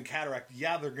Vision and Cataract,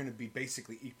 they're going to be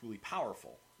basically equally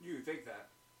powerful. You think that?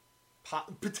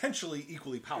 Potentially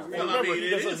equally powerful. Well, Well, I remember, mean, he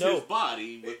it doesn't is know. his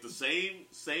body with the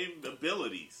same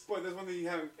abilities. But there's one thing you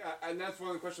haven't, and that's one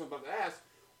of the questions I'm about to ask.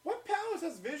 What powers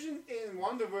has Vision in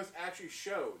WandaVerse actually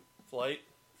showed? Flight.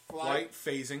 Flight,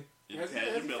 phasing. Has he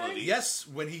Intangibility. Yes,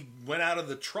 when he went out of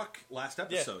the truck last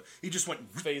episode, he just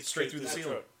went Phased straight through the that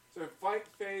ceiling. truck. So fight,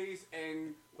 phase,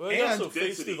 and Well, he And also phased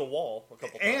density. through the wall a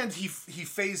couple times. And he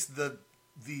phased the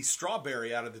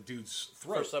strawberry out of the dude's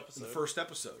throat First episode. in the first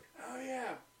episode. oh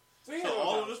yeah. So, he So has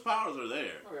all powers. of his powers are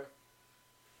there, Okay.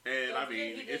 and I Don't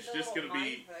mean, forget he did it's the just little going to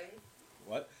be. mind thing.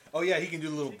 What? Oh yeah, he can do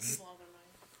a little. Takes longer than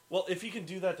Well, if he can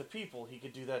do that to people, he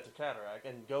could do that to Cataract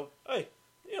and go, "Hey,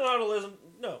 you know how to listen?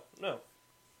 No,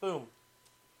 boom.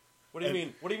 What do you And-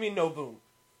 mean? What do you mean, no boom?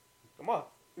 Come on,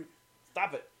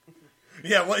 stop it."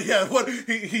 Yeah, what?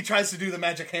 He tries to do the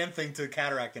magic hand thing to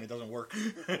Cataract and it doesn't work.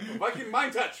 Viking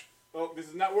mind touch. Oh, this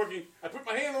is not working. I put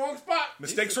my hand in the wrong spot.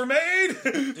 Mistakes were made.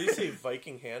 Did he say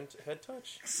Viking head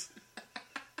touch?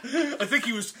 I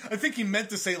think he meant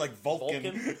to say like Vulcan.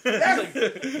 Vulcan? He's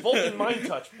like, Vulcan mind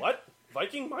touch. What?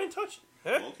 Viking mind touch?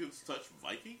 Huh? Vulcans touch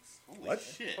Vikings? Holy What?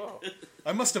 shit! Oh.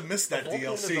 I must have missed that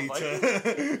Vulcan is a DLC.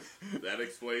 Viking? That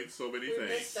explains so many We things.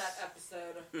 missed that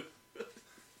episode.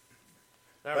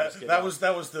 Now we're just getting that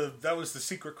out. was the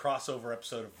secret crossover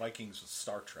episode of Vikings with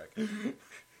Star Trek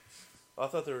I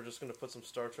thought they were just going to put some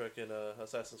Star Trek in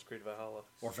Assassin's Creed Valhalla.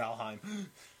 or Valheim.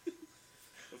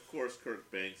 Of course, Kirk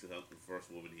bangs it out the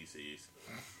first woman he sees.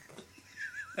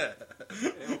 And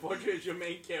unfortunately, it's your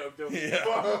main character. Yeah.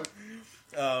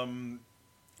 Fuck.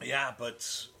 Yeah,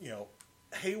 but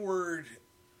Hayward.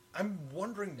 I'm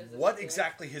wondering Is it what okay?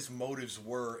 exactly his motives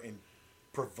were in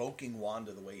provoking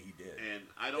Wanda the way he did. And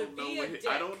I don't To be know a what dick.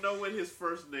 I don't know what his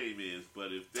first name is,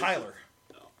 but if this Tyler.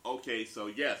 okay, so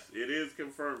yes, it is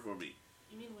confirmed for me.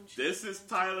 You mean when she This is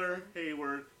Tyler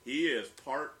Hayward. He is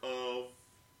part of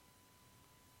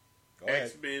Go ahead.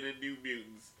 X-Men and New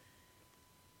Mutants,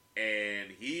 and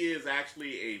he is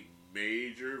actually a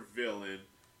major villain,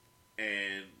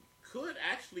 and could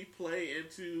actually play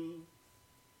into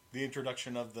The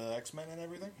introduction of the X-Men and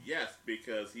everything. yes,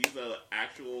 because he's a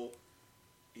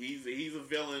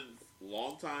villain,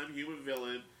 long-time human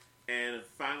villain, and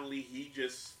finally he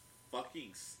just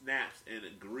fucking snaps and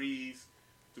agrees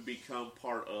to become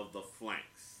part of the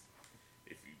Flanks.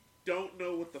 If you don't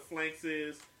know what the Flanks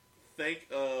is, think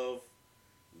of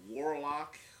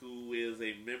Warlock, who is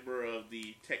a member of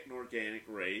the techno-organic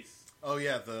race. Oh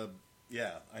yeah, the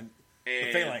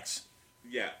And, Phalanx.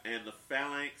 Yeah, and the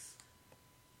Phalanx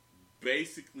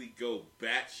basically go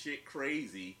batshit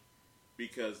crazy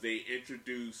because they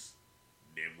introduce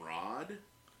Nimrod,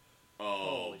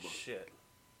 Holy shit.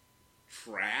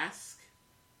 Trask,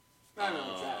 I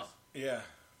know, Trask. Yeah.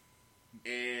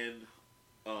 and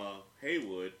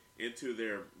Haywood into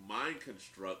their mind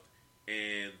construct,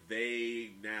 and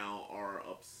they now are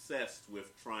obsessed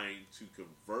with trying to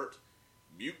convert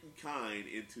mutant kind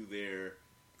into their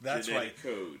That's genetic right.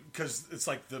 code. Because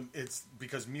it's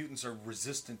because mutants are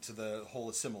resistant to the whole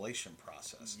assimilation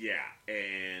process. Yeah,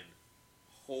 and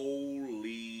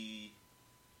holy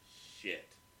shit.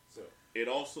 So, It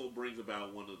also brings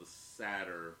about one of the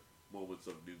sadder moments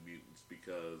of New Mutants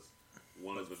because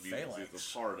one of the mutants Phalanx. is a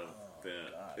part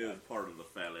of the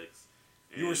Phalanx.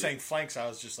 You were And- saying flanks, I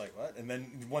was just like, what? And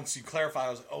then once you clarify,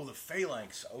 I was like, oh, the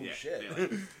phalanx. Oh, Yeah, shit.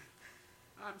 Phalanx.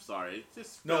 I'm sorry. It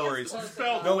just No spelled, worries. It's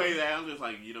spelled the way that I'm just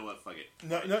like, you know what? Fuck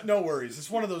it. No worries. It's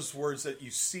one of those words that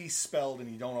you see spelled and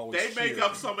you don't always They make hear.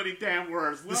 up so many damn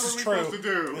words. What This are is we true. supposed to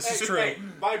do? This is true. Hey,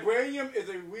 vibranium is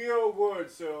a real word,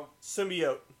 so.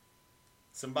 Symbiote.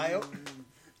 Symbiote?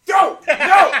 No!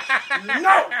 No!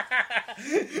 No!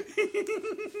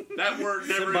 That word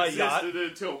never Symbiote. existed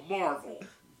until Marvel.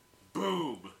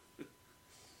 Boom.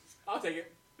 I'll take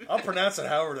it. I'll pronounce it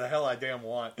however the hell I damn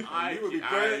want. You will be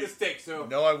burning at the stake, so.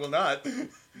 No, I will not.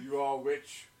 You are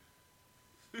rich.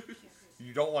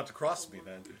 You don't want to cross me,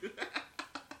 then.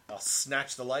 I'll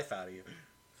snatch the life out of you.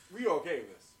 We okay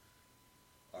with this.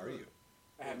 Are you?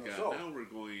 I have no God, soul. now we're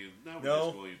going in. Now we're No.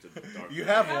 just going into the dark. You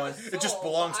have I have one. a It just soul,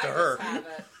 belongs but to I her. just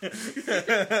have it. See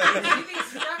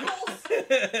these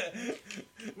freckles?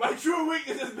 My true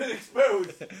weakness has been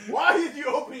exposed. Why did you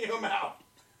open your mouth?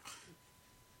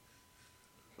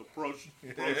 Approach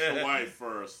the wife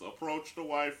first. Approach the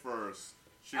wife first.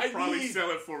 She'll I probably need- sell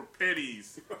it for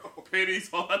pennies. Pennies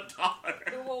on a dollar.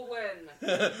 Who will win?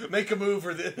 Make a move,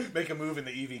 and the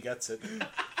Eevee gets it. Who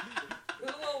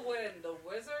will win? The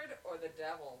wizard or the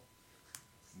devil?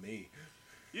 Me.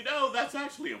 You know, that's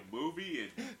actually a movie,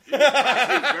 and it's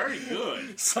actually very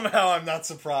good. Somehow I'm not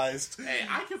surprised. Hey,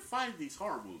 I can find these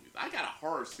horror movies. I got a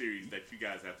horror series that you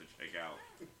guys have to check out.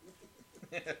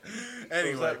 Does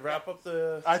Anyway, that wrap up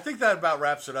the... I think that about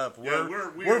wraps it up. Yeah, We're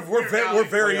very we're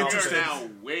interested. now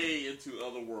way into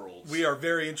other worlds. We are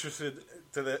very interested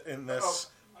in this.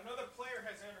 Another player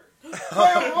has entered.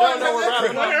 No, we're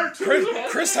wrapping up.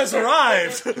 Chris has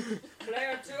arrived.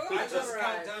 Player 2 I has just got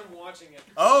arrived. done watching it.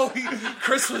 Oh,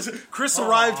 Chris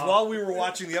arrived while we were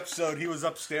watching the episode. He was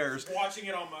upstairs Watching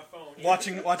it on my phone.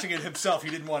 watching it himself. He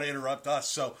didn't want to interrupt us,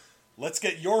 so let's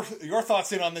get your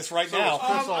thoughts in on this right now.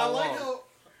 Chris all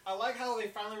I like how they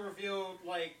finally revealed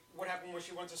like what happened when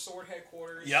she went to Sword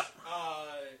headquarters. Yep.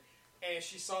 And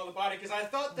she saw the body because I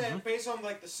thought that based on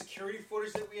like the security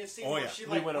footage that we had seen, Oh, where yeah. she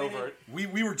We like went over it. We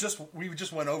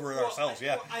just went over it ourselves.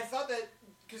 Yeah. I thought that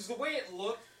because the way it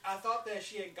looked, I thought that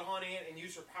she had gone in and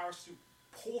used her powers to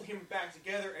pull him back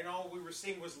together, and all we were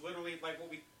seeing was literally like what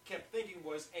we kept thinking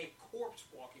was a corpse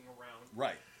walking around.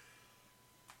 Right.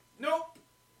 Nope.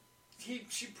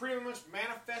 She pretty much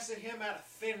manifested him out of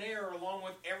thin air, along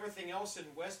with everything else in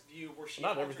Westview, where she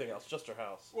Not altered- everything else, just her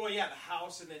house. Well, yeah, the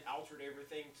house, and then altered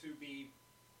everything to be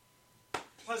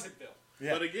Pleasantville.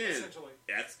 Yeah. But again, Essentially.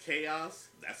 that's chaos.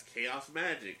 That's chaos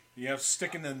magic. You have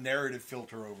sticking the narrative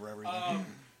filter over everything.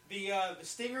 The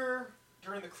stinger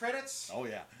during the credits. Oh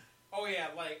yeah. Oh yeah,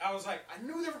 like I was like, I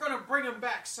knew they were gonna bring him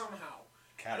back somehow.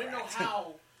 I didn't know Cataract.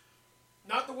 how.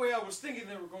 Not the way I was thinking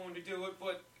they were going to do it,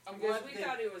 but I'm glad Because we they.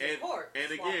 thought it was a corpse.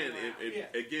 And walking again,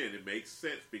 around. it makes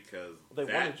sense because They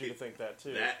that wanted you to is- think that,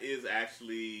 too. That is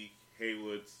actually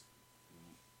Haywood's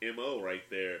MO right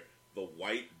there. The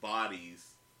white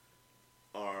bodies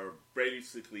are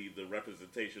basically the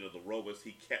representation of the robots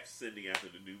he kept sending after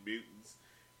the New Mutants.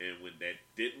 And when that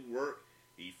didn't work,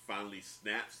 he finally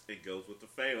snaps and goes with the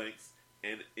Phalanx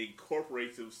and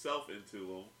incorporates himself into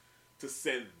them to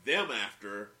send them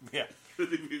after Yeah. the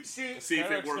New Mutants. See if it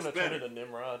Cataract's works gonna turn better. into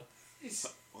Nimrod.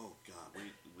 Oh God!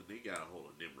 When they got a hold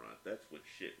of Nimrod, that's when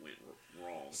shit went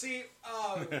wrong. See,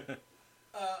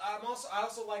 I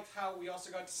also liked how we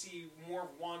also got to see more of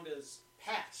Wanda's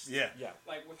past. Yeah. Yeah.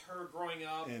 Like with her growing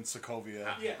up. In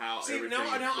Sokovia. Yeah. How See, everything now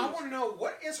I improves. want to know,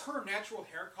 what is her natural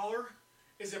hair color?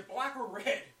 Is it black or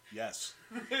red? Yes.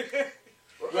 Was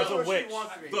a What she witch.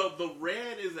 wants to be. The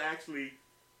red is actually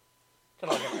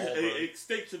Kind of like an an Allbird.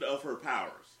 extension of her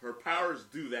powers. Her powers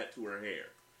do that to her hair.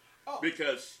 Oh.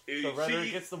 Because The redder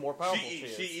it gets, the more powerful she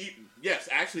is. yes,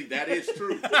 actually, that is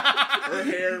true. Her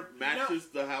hair matches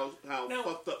how Now-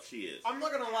 fucked up she is. I'm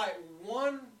not gonna lie.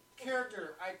 One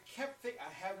character, I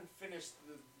haven't finished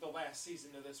the last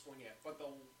season of this one yet, but the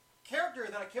character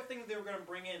that I kept thinking they were going to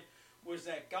bring in was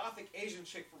that gothic Asian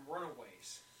chick from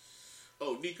Runaways.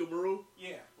 Oh, Nico Maru?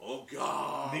 Yeah. Oh,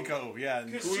 God. Nico, yeah.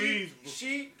 Because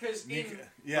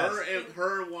Yes.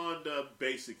 Her and Wanda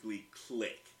basically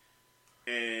click.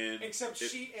 And except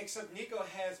Nico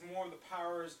has more of the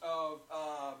powers of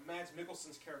Mads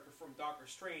Mikkelsen's character from Doctor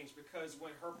Strange, because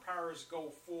when her powers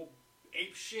go full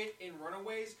ape shit in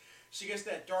Runaways, she gets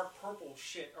that dark purple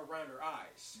shit around her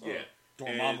eyes. Yeah.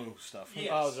 Dormammu stuff. Yes.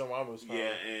 Oh, Dormammu's power.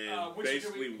 Yeah, and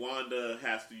basically Wanda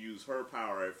has to use her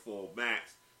power at full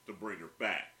max to bring her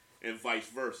back, and vice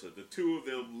versa. The two of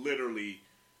them literally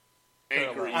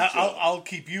anchor each other. I'll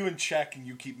keep you in check, and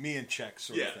you keep me in check,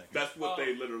 sort of thing. That's what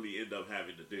they literally end up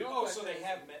having to do. Oh, so they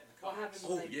have met in the What comics. happens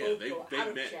when Oh they yeah, both they go out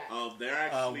of met. chat? They're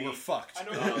actually We're fucked. I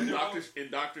know in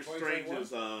Doctor 2021?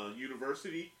 Strange's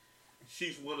university.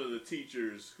 She's one of the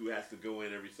teachers who has to go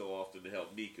in every so often to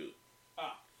help Nico.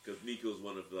 Because Nico's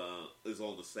is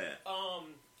on the staff.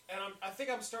 And I think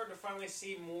I'm starting to finally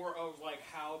see more of like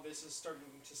how this is starting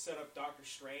to set up Doctor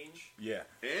Strange. Yeah.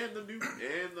 And the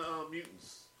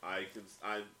mutants.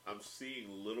 I'm seeing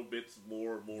little bits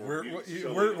more and more.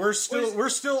 We're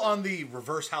still on the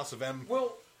reverse House of M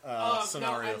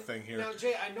scenario now, thing here. Now,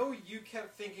 Jay, I know you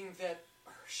kept thinking that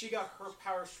she got her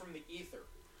powers from the ether.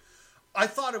 I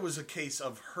thought it was a case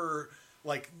of her,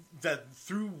 like, that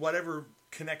through whatever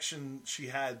connection she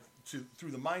had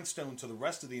through the Mind Stone to the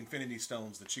rest of the Infinity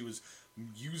Stones, that she was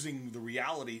using the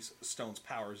Reality Stone's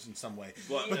powers in some way.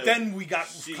 But then we got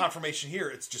confirmation here,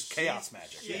 it's just chaos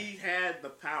magic. She had the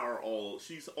power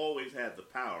she's always had the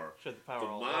power. She had the power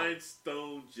all The along. Mind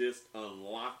Stone just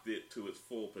unlocked it to its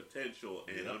full potential,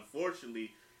 and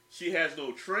unfortunately, she has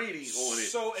no training on it.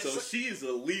 So she's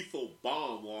a lethal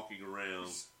bomb walking around.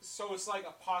 So it's like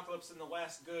Apocalypse in the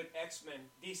last good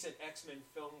decent X-Men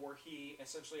film, where he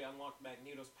essentially unlocked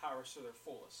Magneto's powers to their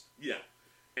fullest. Yeah.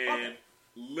 And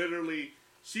literally,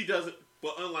 she doesn't,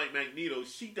 but unlike Magneto,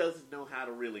 she doesn't know how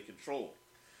to really control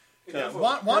it. Yeah,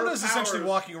 Wanda's essentially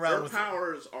walking around her with...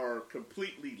 powers are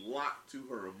completely locked to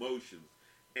her emotions.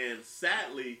 And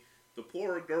sadly, the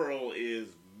poor girl is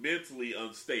mentally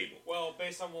unstable. Well,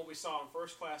 based on what we saw in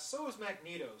First Class, so is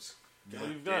Magneto's. Well,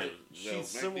 you've got it. Well, She's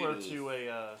similar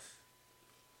Magneto's-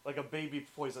 to a baby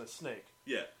poisonous snake.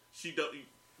 Yeah, she don't.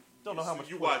 Don't know how much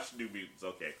you poison- watch New Mutants.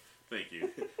 Okay, thank you.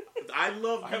 I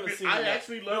love. I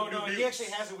actually love New No, Mutants. he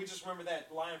actually hasn't. We just remember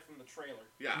that line from the trailer.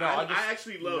 Yeah, No, I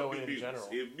actually love know New it in Mutants. general.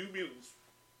 If New Mutants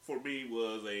for me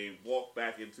was a walk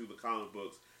back into the comic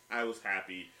books, I was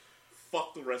happy.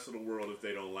 Fuck the rest of the world if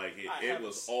they don't like it. It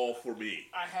was all for me.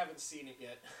 I haven't seen it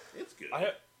yet. It's good. I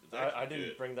It's actually didn't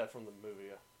good. bring that from the movie.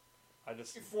 I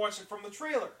just You've watched it from the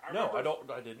trailer.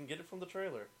 I didn't get it from the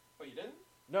trailer. Oh, you didn't?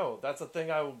 No, that's a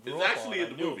thing I grew It's up actually on.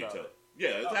 in I the knew movie about too. it. Yeah,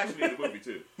 it's actually in the movie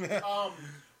too.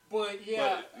 But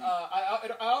yeah, I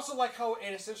also like how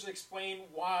it essentially explained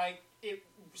why it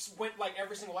went like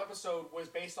every single episode was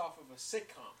based off of a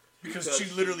sitcom. Because she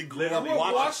literally grew up grew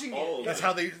up watching watching it.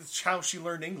 That's how she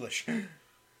learned English.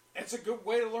 It's a good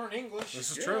way to learn English.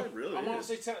 This is Yeah, true. it really I'm is.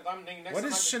 honestly telling. Next What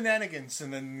time is shenanigans?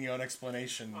 And then an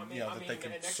explanation. I mean, that they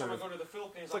can next sort time of. I go to the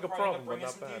Philippines, It's like I'll a probably problem, bring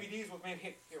but some not bad. DVDs with me.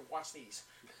 Here, watch these.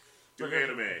 Do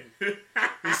anime.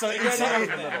 It's like,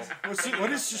 Yeah,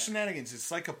 what is shenanigans?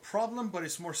 It's like a problem, but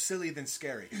it's more silly than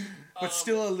scary, but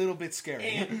still a little bit scary.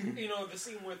 And the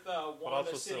scene with Wanda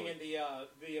also sitting silly. in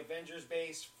the Avengers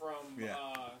base from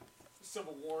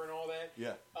Civil War and all that.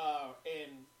 Yeah.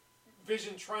 And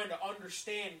Vision trying to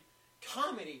understand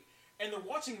comedy, and they're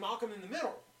watching Malcolm in the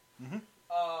Middle. Mm-hmm.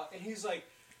 And he's like,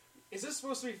 "Is this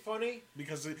supposed to be funny?"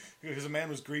 Because a man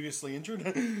was grievously injured.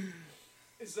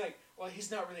 It's like, well, he's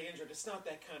not really injured. It's not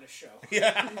that kind of show.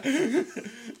 Yeah.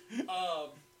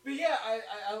 But yeah,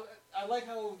 I like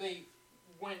how they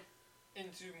went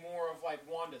into more of like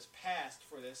Wanda's past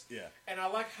for this. Yeah. And I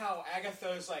like how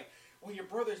Agatha's like, well, your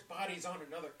brother's body's on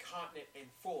another continent and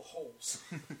full of holes.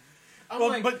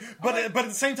 But at the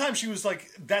same time, she was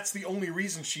like, that's the only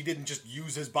reason she didn't just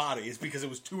use his body, is because it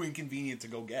was too inconvenient to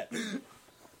go get. The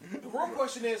real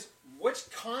question is, which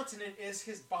continent is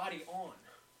his body on?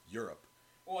 Europe.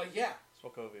 Well, yeah.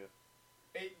 Sokovia.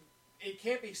 It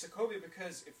can't be Sokovia,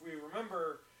 because if we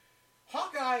remember,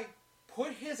 Hawkeye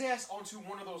put his ass onto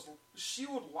one of those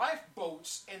SHIELD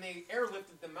lifeboats and they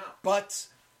airlifted them out. But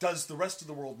does the rest of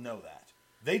the world know that?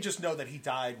 They just know that he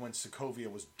died when Sokovia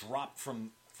was dropped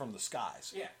from the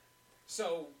skies. Yeah.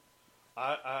 So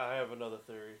I have another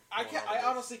theory. I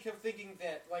honestly kept thinking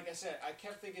that, like I said, I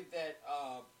kept thinking that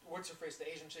what's her face, the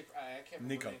Asian chick, I can't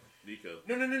remember Nico.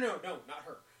 her name. Nico. No, not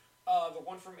her. The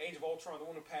one from Age of Ultron, the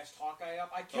one who patched Hawkeye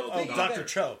up. I kept Oh, thinking Dr. that-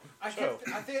 Cho. I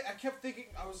kept thinking.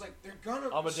 I was like, they're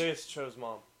gonna. Amadeus Cho's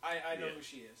mom. I know Yeah. who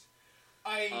she is.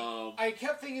 I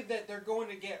kept thinking that they're going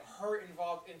to get her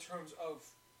involved in terms of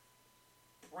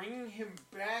bringing him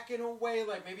back in a way,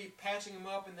 like maybe patching him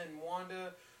up, and then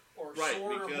Wanda or Right,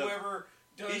 Sword or because whoever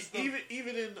does the.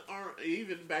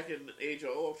 Even back in Age of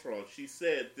Ultron, she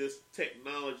said this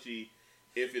technology,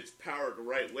 if it's powered the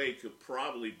right way, could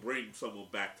probably bring someone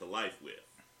back to life with.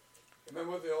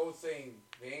 Remember the old saying,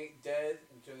 they ain't dead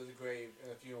until there's a grave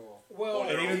and a funeral. Well,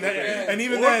 And even Uncle then, Ben. and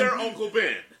even or then, their Uncle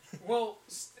Ben. well,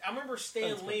 I remember Stan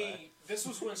Let's go Lee. back. This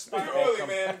was when It's Spider-Man. early,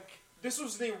 man. This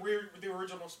was the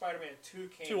original Spider-Man 2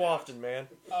 came Too out. often, man.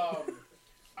 I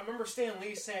remember Stan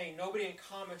Lee saying nobody in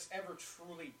comics ever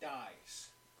truly dies.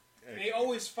 They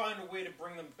always find a way to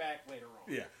bring them back later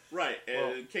on. yeah. Right, and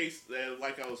Well- in case,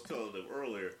 like I was telling them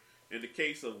earlier, in the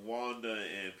case of Wanda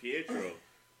and Pietro,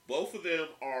 both of them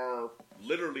are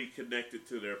literally connected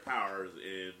to their powers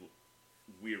in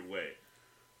a weird way.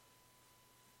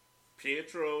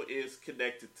 Pietro is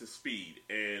connected to speed,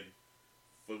 and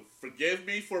forgive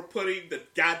me for putting the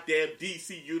goddamn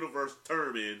DC Universe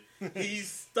term in. He's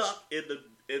stuck in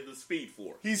the Speed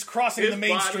Force. He's crossing the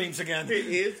body- mainstreams again.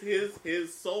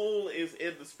 His soul is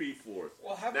in the Speed Force.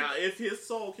 Well, Now, if his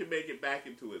soul can make it back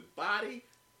into his body,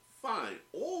 fine.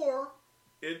 Or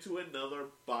into another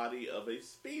body of a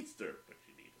speedster. But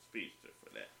you need a speedster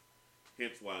for that.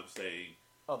 Hence why I'm saying,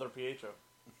 Other Pietro.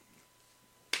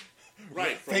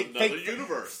 right, from another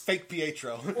universe. Fake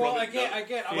Pietro. Well, again,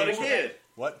 But again,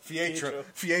 What?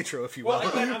 Fietro, if you will. Well,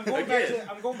 again, I'm going back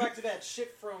Again. to that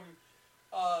shit from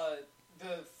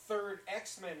the third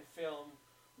X-Men film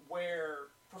where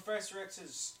Professor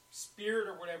X's spirit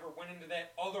or whatever went into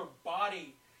that other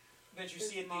body that you His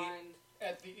see at mind.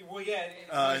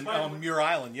 On Muir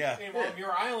Island, yeah. on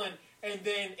Muir Island, and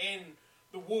then in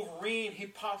the Wolverine, he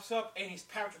pops up and he's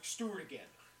Patrick Stewart again.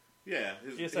 yeah,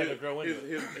 He just had to grow into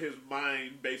his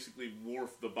mind basically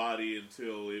morphed the body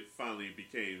until it finally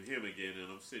became him again.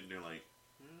 And I'm sitting there like,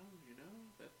 well, you know,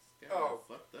 that's kind of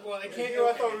fucked up. Well, they You can't. know,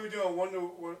 I thought we were doing Wonder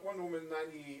Woman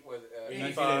 90, was it,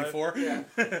 1984. Yeah.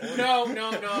 No,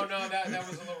 that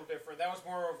was a little different. That was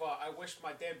more of I wish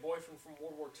my dead boyfriend from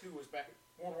World War II was back.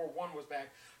 World War I was back.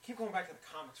 I keep going back to the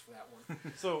comics for that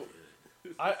one. So,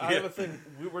 I have a thing.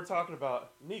 We were talking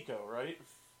about Nico, right?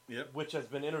 Yep. Which has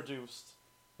been introduced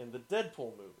in the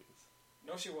Deadpool movies.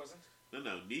 No, she wasn't.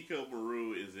 No, Nico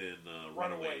Maru is in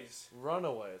Runaways.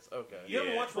 Runaways. Okay. You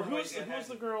haven't Yeah. watched But Runaways who's, yet, who's have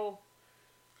the you? girl?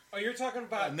 Oh, you're talking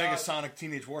about Negasonic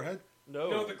Teenage Warhead?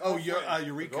 No. the Oh, girlfriend.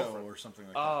 Eureka girlfriend. or something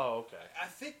like that. Oh, okay. I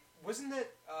think wasn't that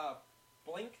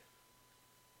Blink?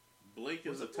 Blink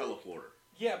is a teleporter.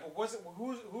 Yeah, but was it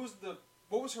who's the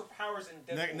what was her powers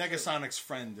in Deadpool? Negasonic's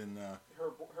friend in her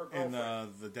girlfriend,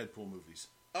 the Deadpool movies.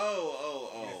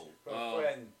 Oh.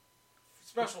 Friend.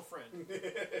 special friend.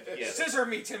 Yes. Scissor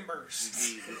me timbers.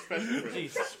 The special friend.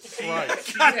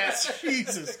 Jesus Christ.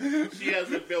 Jesus. She has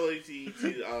the ability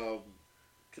to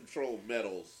control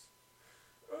metals.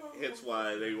 Hence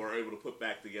why they were able to put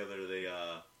back together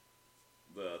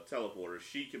the teleporter.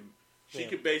 She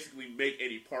can basically make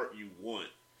any part you want.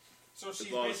 So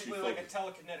she's long as basically she like a focuses.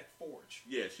 telekinetic forge.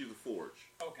 Yeah, she's a forge.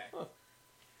 Okay.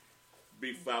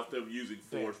 Without them using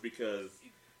forge because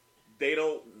they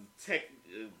don't tech.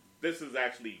 This is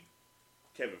actually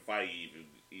Kevin Feige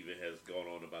even has gone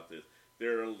on about this.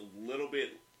 They're a little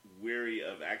bit weary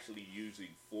of actually using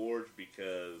forge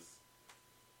because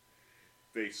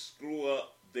they screw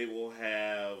up. They will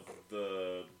have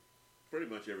pretty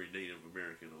much every Native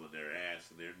American on their ass,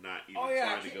 and they're not even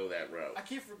trying to go that route. I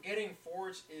keep forgetting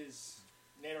Forge is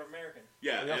Native American.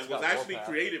 Yeah, He and also was got actually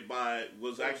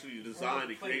Warpath. actually designed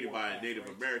and played created by a Warpath, Native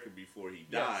right? American before he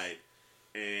Yes. died.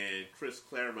 And Chris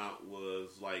Claremont was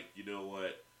like, you know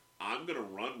what? I'm gonna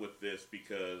run with this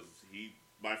because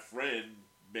my friend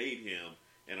made him,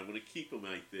 and I'm gonna keep him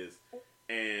like this.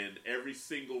 And every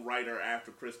single writer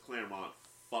after Chris Claremont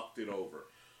fucked it over.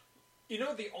 You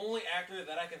know, the only actor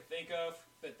that I can think of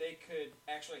that they could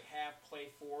actually have play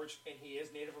Forge, and he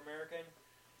is Native American,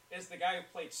 is the guy who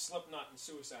played Slipknot in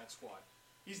Suicide Squad.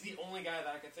 He's the only guy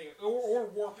that I can think of. Or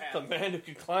Warpath. The man who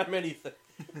can climb anything.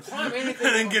 Climb anything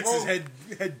And then on a gets his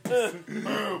rope.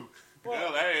 head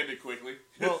Well, that ended quickly.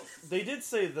 Well, they did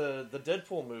say the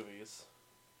Deadpool movies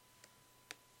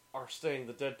are staying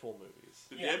the Deadpool movies.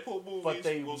 The Yeah. Deadpool movies But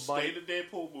they will might- stay the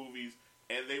Deadpool movies,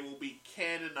 and they will be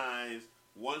canonized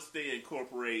once they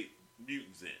incorporate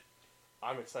mutants in.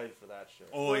 I'm excited for that shit.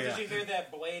 Oh, Well, yeah. Did you hear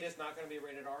that Blade is not going to be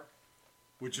rated R?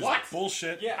 Which is What?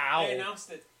 bullshit. Yeah, Ow. they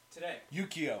announced it today.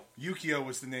 Yukio. Yukio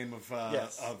was the name of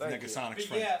Yes, thank you. Negasonic's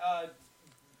But friend. yeah,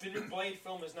 the new Blade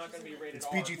film is not going to be rated It's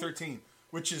R. PG-13,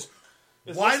 which is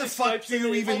Is why Wesley the fuck Snipes do you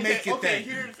in it? even make it Okay,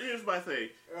 then? here's my thing.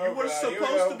 Oh, you were God, here we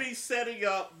supposed go. to be setting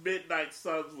up Midnight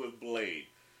Suns with Blade.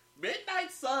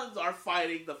 Midnight Suns are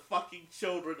fighting the fucking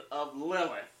children of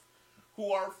Lilith,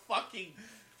 who are fucking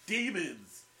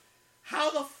demons.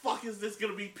 How the fuck is this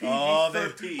going to be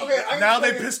PG-13? Okay, Now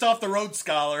they pissed off the Rhodes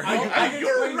Scholar. I can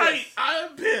You're explain right. this.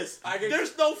 I'm pissed. I can-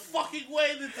 There's no fucking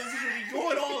way that this is going to be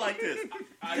going on like this.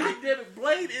 God damn it.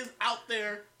 Blade is out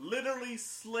there literally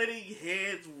slitting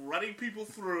heads, running people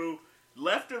through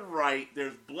left and right.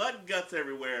 There's blood and guts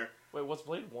everywhere. Wait, was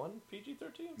Blade 1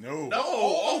 PG-13? No. No,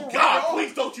 oh God,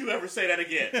 please don't you ever say that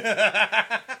again.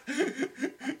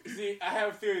 See, I have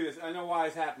a theory of this. I know why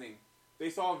it's happening. They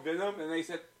saw Venom and they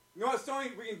said, "You know what,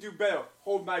 Sony? We can do better.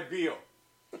 Hold my beer."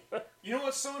 You know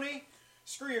what, Sony?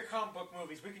 Screw your comic book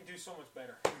movies. We can do so much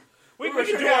better. We Well,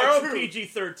 can do yeah, our own true.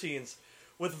 PG-13s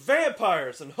with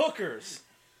vampires and hookers.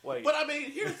 Wait, But I mean,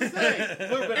 here's the thing. A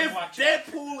little bit of If blackjack.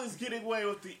 Deadpool is getting away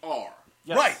with the R,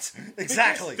 yes. Right,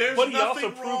 exactly. there's But he nothing also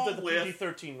proved wrong that the with...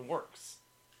 PG-13 works.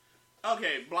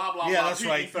 Okay, blah, blah, Yeah, blah, that's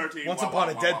right. PG-13, Once blah,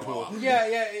 upon blah, a blah, blah, Deadpool. blah. Yeah,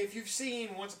 if you've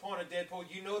seen Once Upon a Deadpool,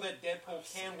 you know that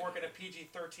Deadpool can work in a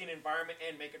PG-13 environment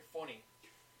and make it funny.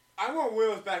 I want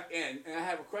Will's back in, and I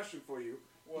have a question for you.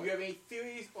 What? Do you have any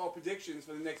theories or predictions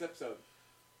for the next episode?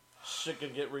 Shit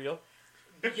can get real.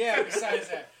 Yeah, besides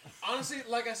that. Honestly,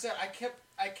 like I said, I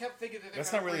kept thinking that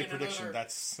That's they're not gonna really a bring in prediction.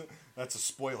 another... That's a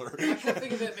spoiler. I kept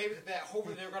thinking that maybe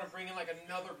hopefully they were going to bring in like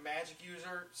another magic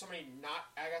user, somebody not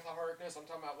Agatha Harkness. I'm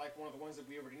talking about like one of the ones that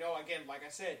we already know. Again, like I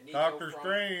said,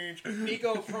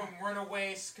 Nico from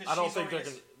Runaways. I don't think they're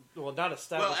going to... Well, not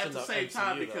established Well, at in the the same MCU,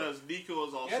 time, though. because Nico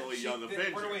is also a young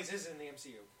Avenger. Runaways is in the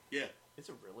MCU. Yeah. Is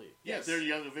it really? Yeah, Yes. they're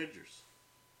young Avengers.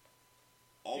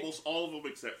 Almost all of them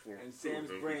except for And Sam's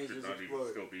Quicksilver, brain who should just not even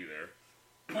exploded. still be there.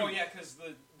 Oh yeah, because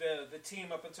the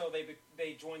team up until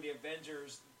they join the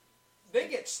Avengers, they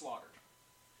get slaughtered.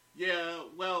 Yeah,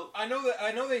 well, I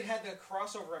know they had the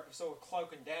crossover episode with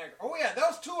Cloak and Dagger. Oh yeah, that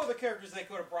was two other characters they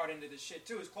could have brought into this shit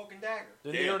too. Is Cloak and Dagger.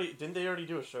 Didn't they already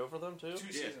do a show for them, too?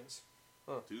 Two seasons.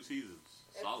 2 seasons.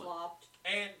 It Solid. flopped.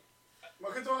 And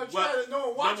Well, because on a Well, channel that no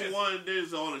one watches. Number one,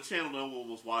 there's on a channel no one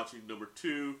was watching. Number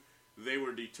two, they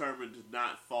were determined to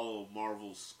not follow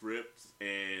Marvel's script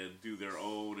and do their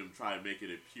own and try and make it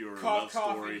a pure cough, love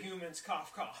cough, story. Inhumans,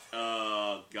 cough, cough.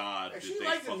 God, Actually, did they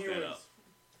liked fuck that Inhumans. up.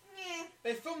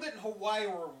 They filmed it in Hawaii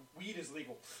where weed is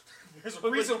legal. There's a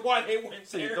But- reason why they went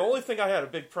See, there. the only thing I had a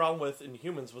big problem with in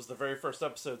Humans was the very first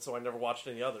episode, so I never watched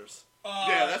any others.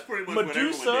 Yeah, that's pretty much what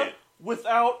everyone Medusa did.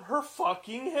 without her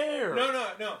fucking hair.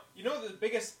 No. You know the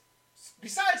biggest.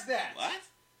 Besides that, What?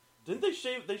 Didn't they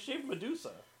shave? They shaved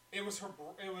Medusa. it was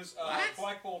What?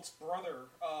 Black Bolt's brother,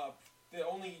 the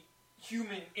only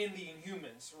human in the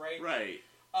Inhumans, right? Right.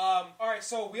 All right.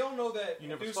 So we all know that You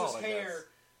never Medusa's saw it, I hair. guess.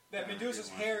 That Yeah, Medusa's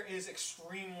I didn't hair is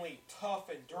extremely tough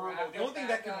and durable. Wrap The only it thing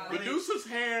that back can up. really Medusa's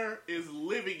hair is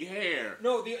living hair.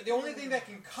 no, the only thing that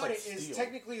can cut like it is steel.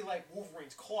 technically like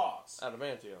Wolverine's claws.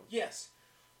 Adamantium. Yes.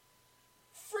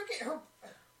 Freaking her.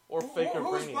 Or fake Who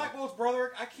was Brainiac. Black Bolt's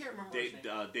brother? I can't remember his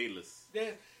name. Daedalus.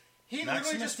 He literally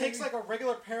Maximus, just takes maybe? like a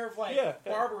regular pair of like Yeah.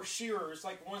 barber shears,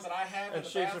 like the ones that I have in And the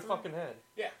shaves her bathroom. fucking head.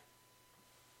 Yeah.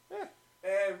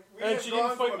 And we And have she didn't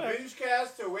gone fight from a back. binge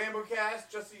cast to a Rambo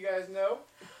cast, just so you guys know.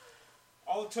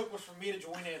 All it took was for me to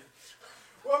join in.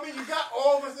 Well, I mean, you got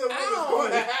all of us that know what's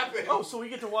going to happen. Oh, so we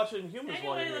get to watch it in Humans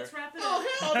while Anyway, you're let's here. wrap it up. Oh,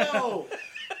 hell no!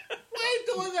 I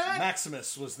ain't doing that.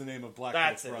 Maximus was the name of Black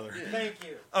That's Bolt's it. brother. Thank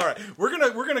you. All right, we're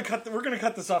gonna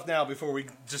cut this off now before we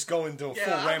just go into a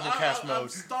full Ramblecast I'm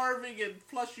mode. starving, and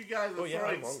plus you guys are Oh, yeah,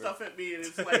 throwing I'm hungry. stuff at me, and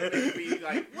it's like making me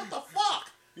like, what the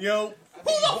fuck? You know, Who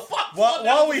the fuck?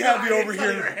 while we have you over cut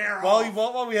your here, hair while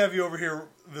off? we have you over here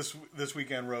this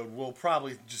weekend, Road, we'll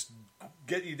probably just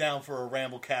get you down for a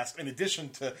Ramblecast in addition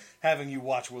to having you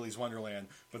watch Willy's Wonderland.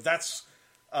 But that's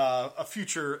a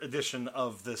future edition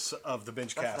of the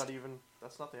binge That's cast.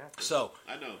 That's not the actor. So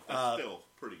I know that's still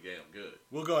pretty damn good.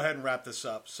 we'll go ahead and wrap this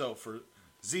up. So for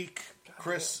Zeke,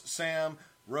 Chris, Sam,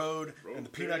 Road, and the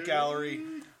Peanut Gallery,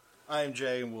 I am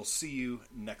Jay, and we'll see you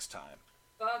next time.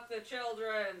 Fuck the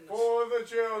children. For the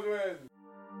children.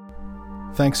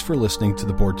 Thanks for listening to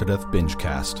the Bored to Death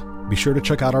Bingecast. Be sure to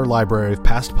check out our library of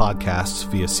past podcasts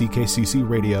via CKCC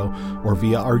Radio or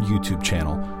via our YouTube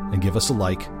channel, and give us a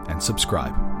like and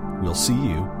subscribe. We'll see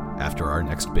you after our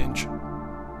next binge.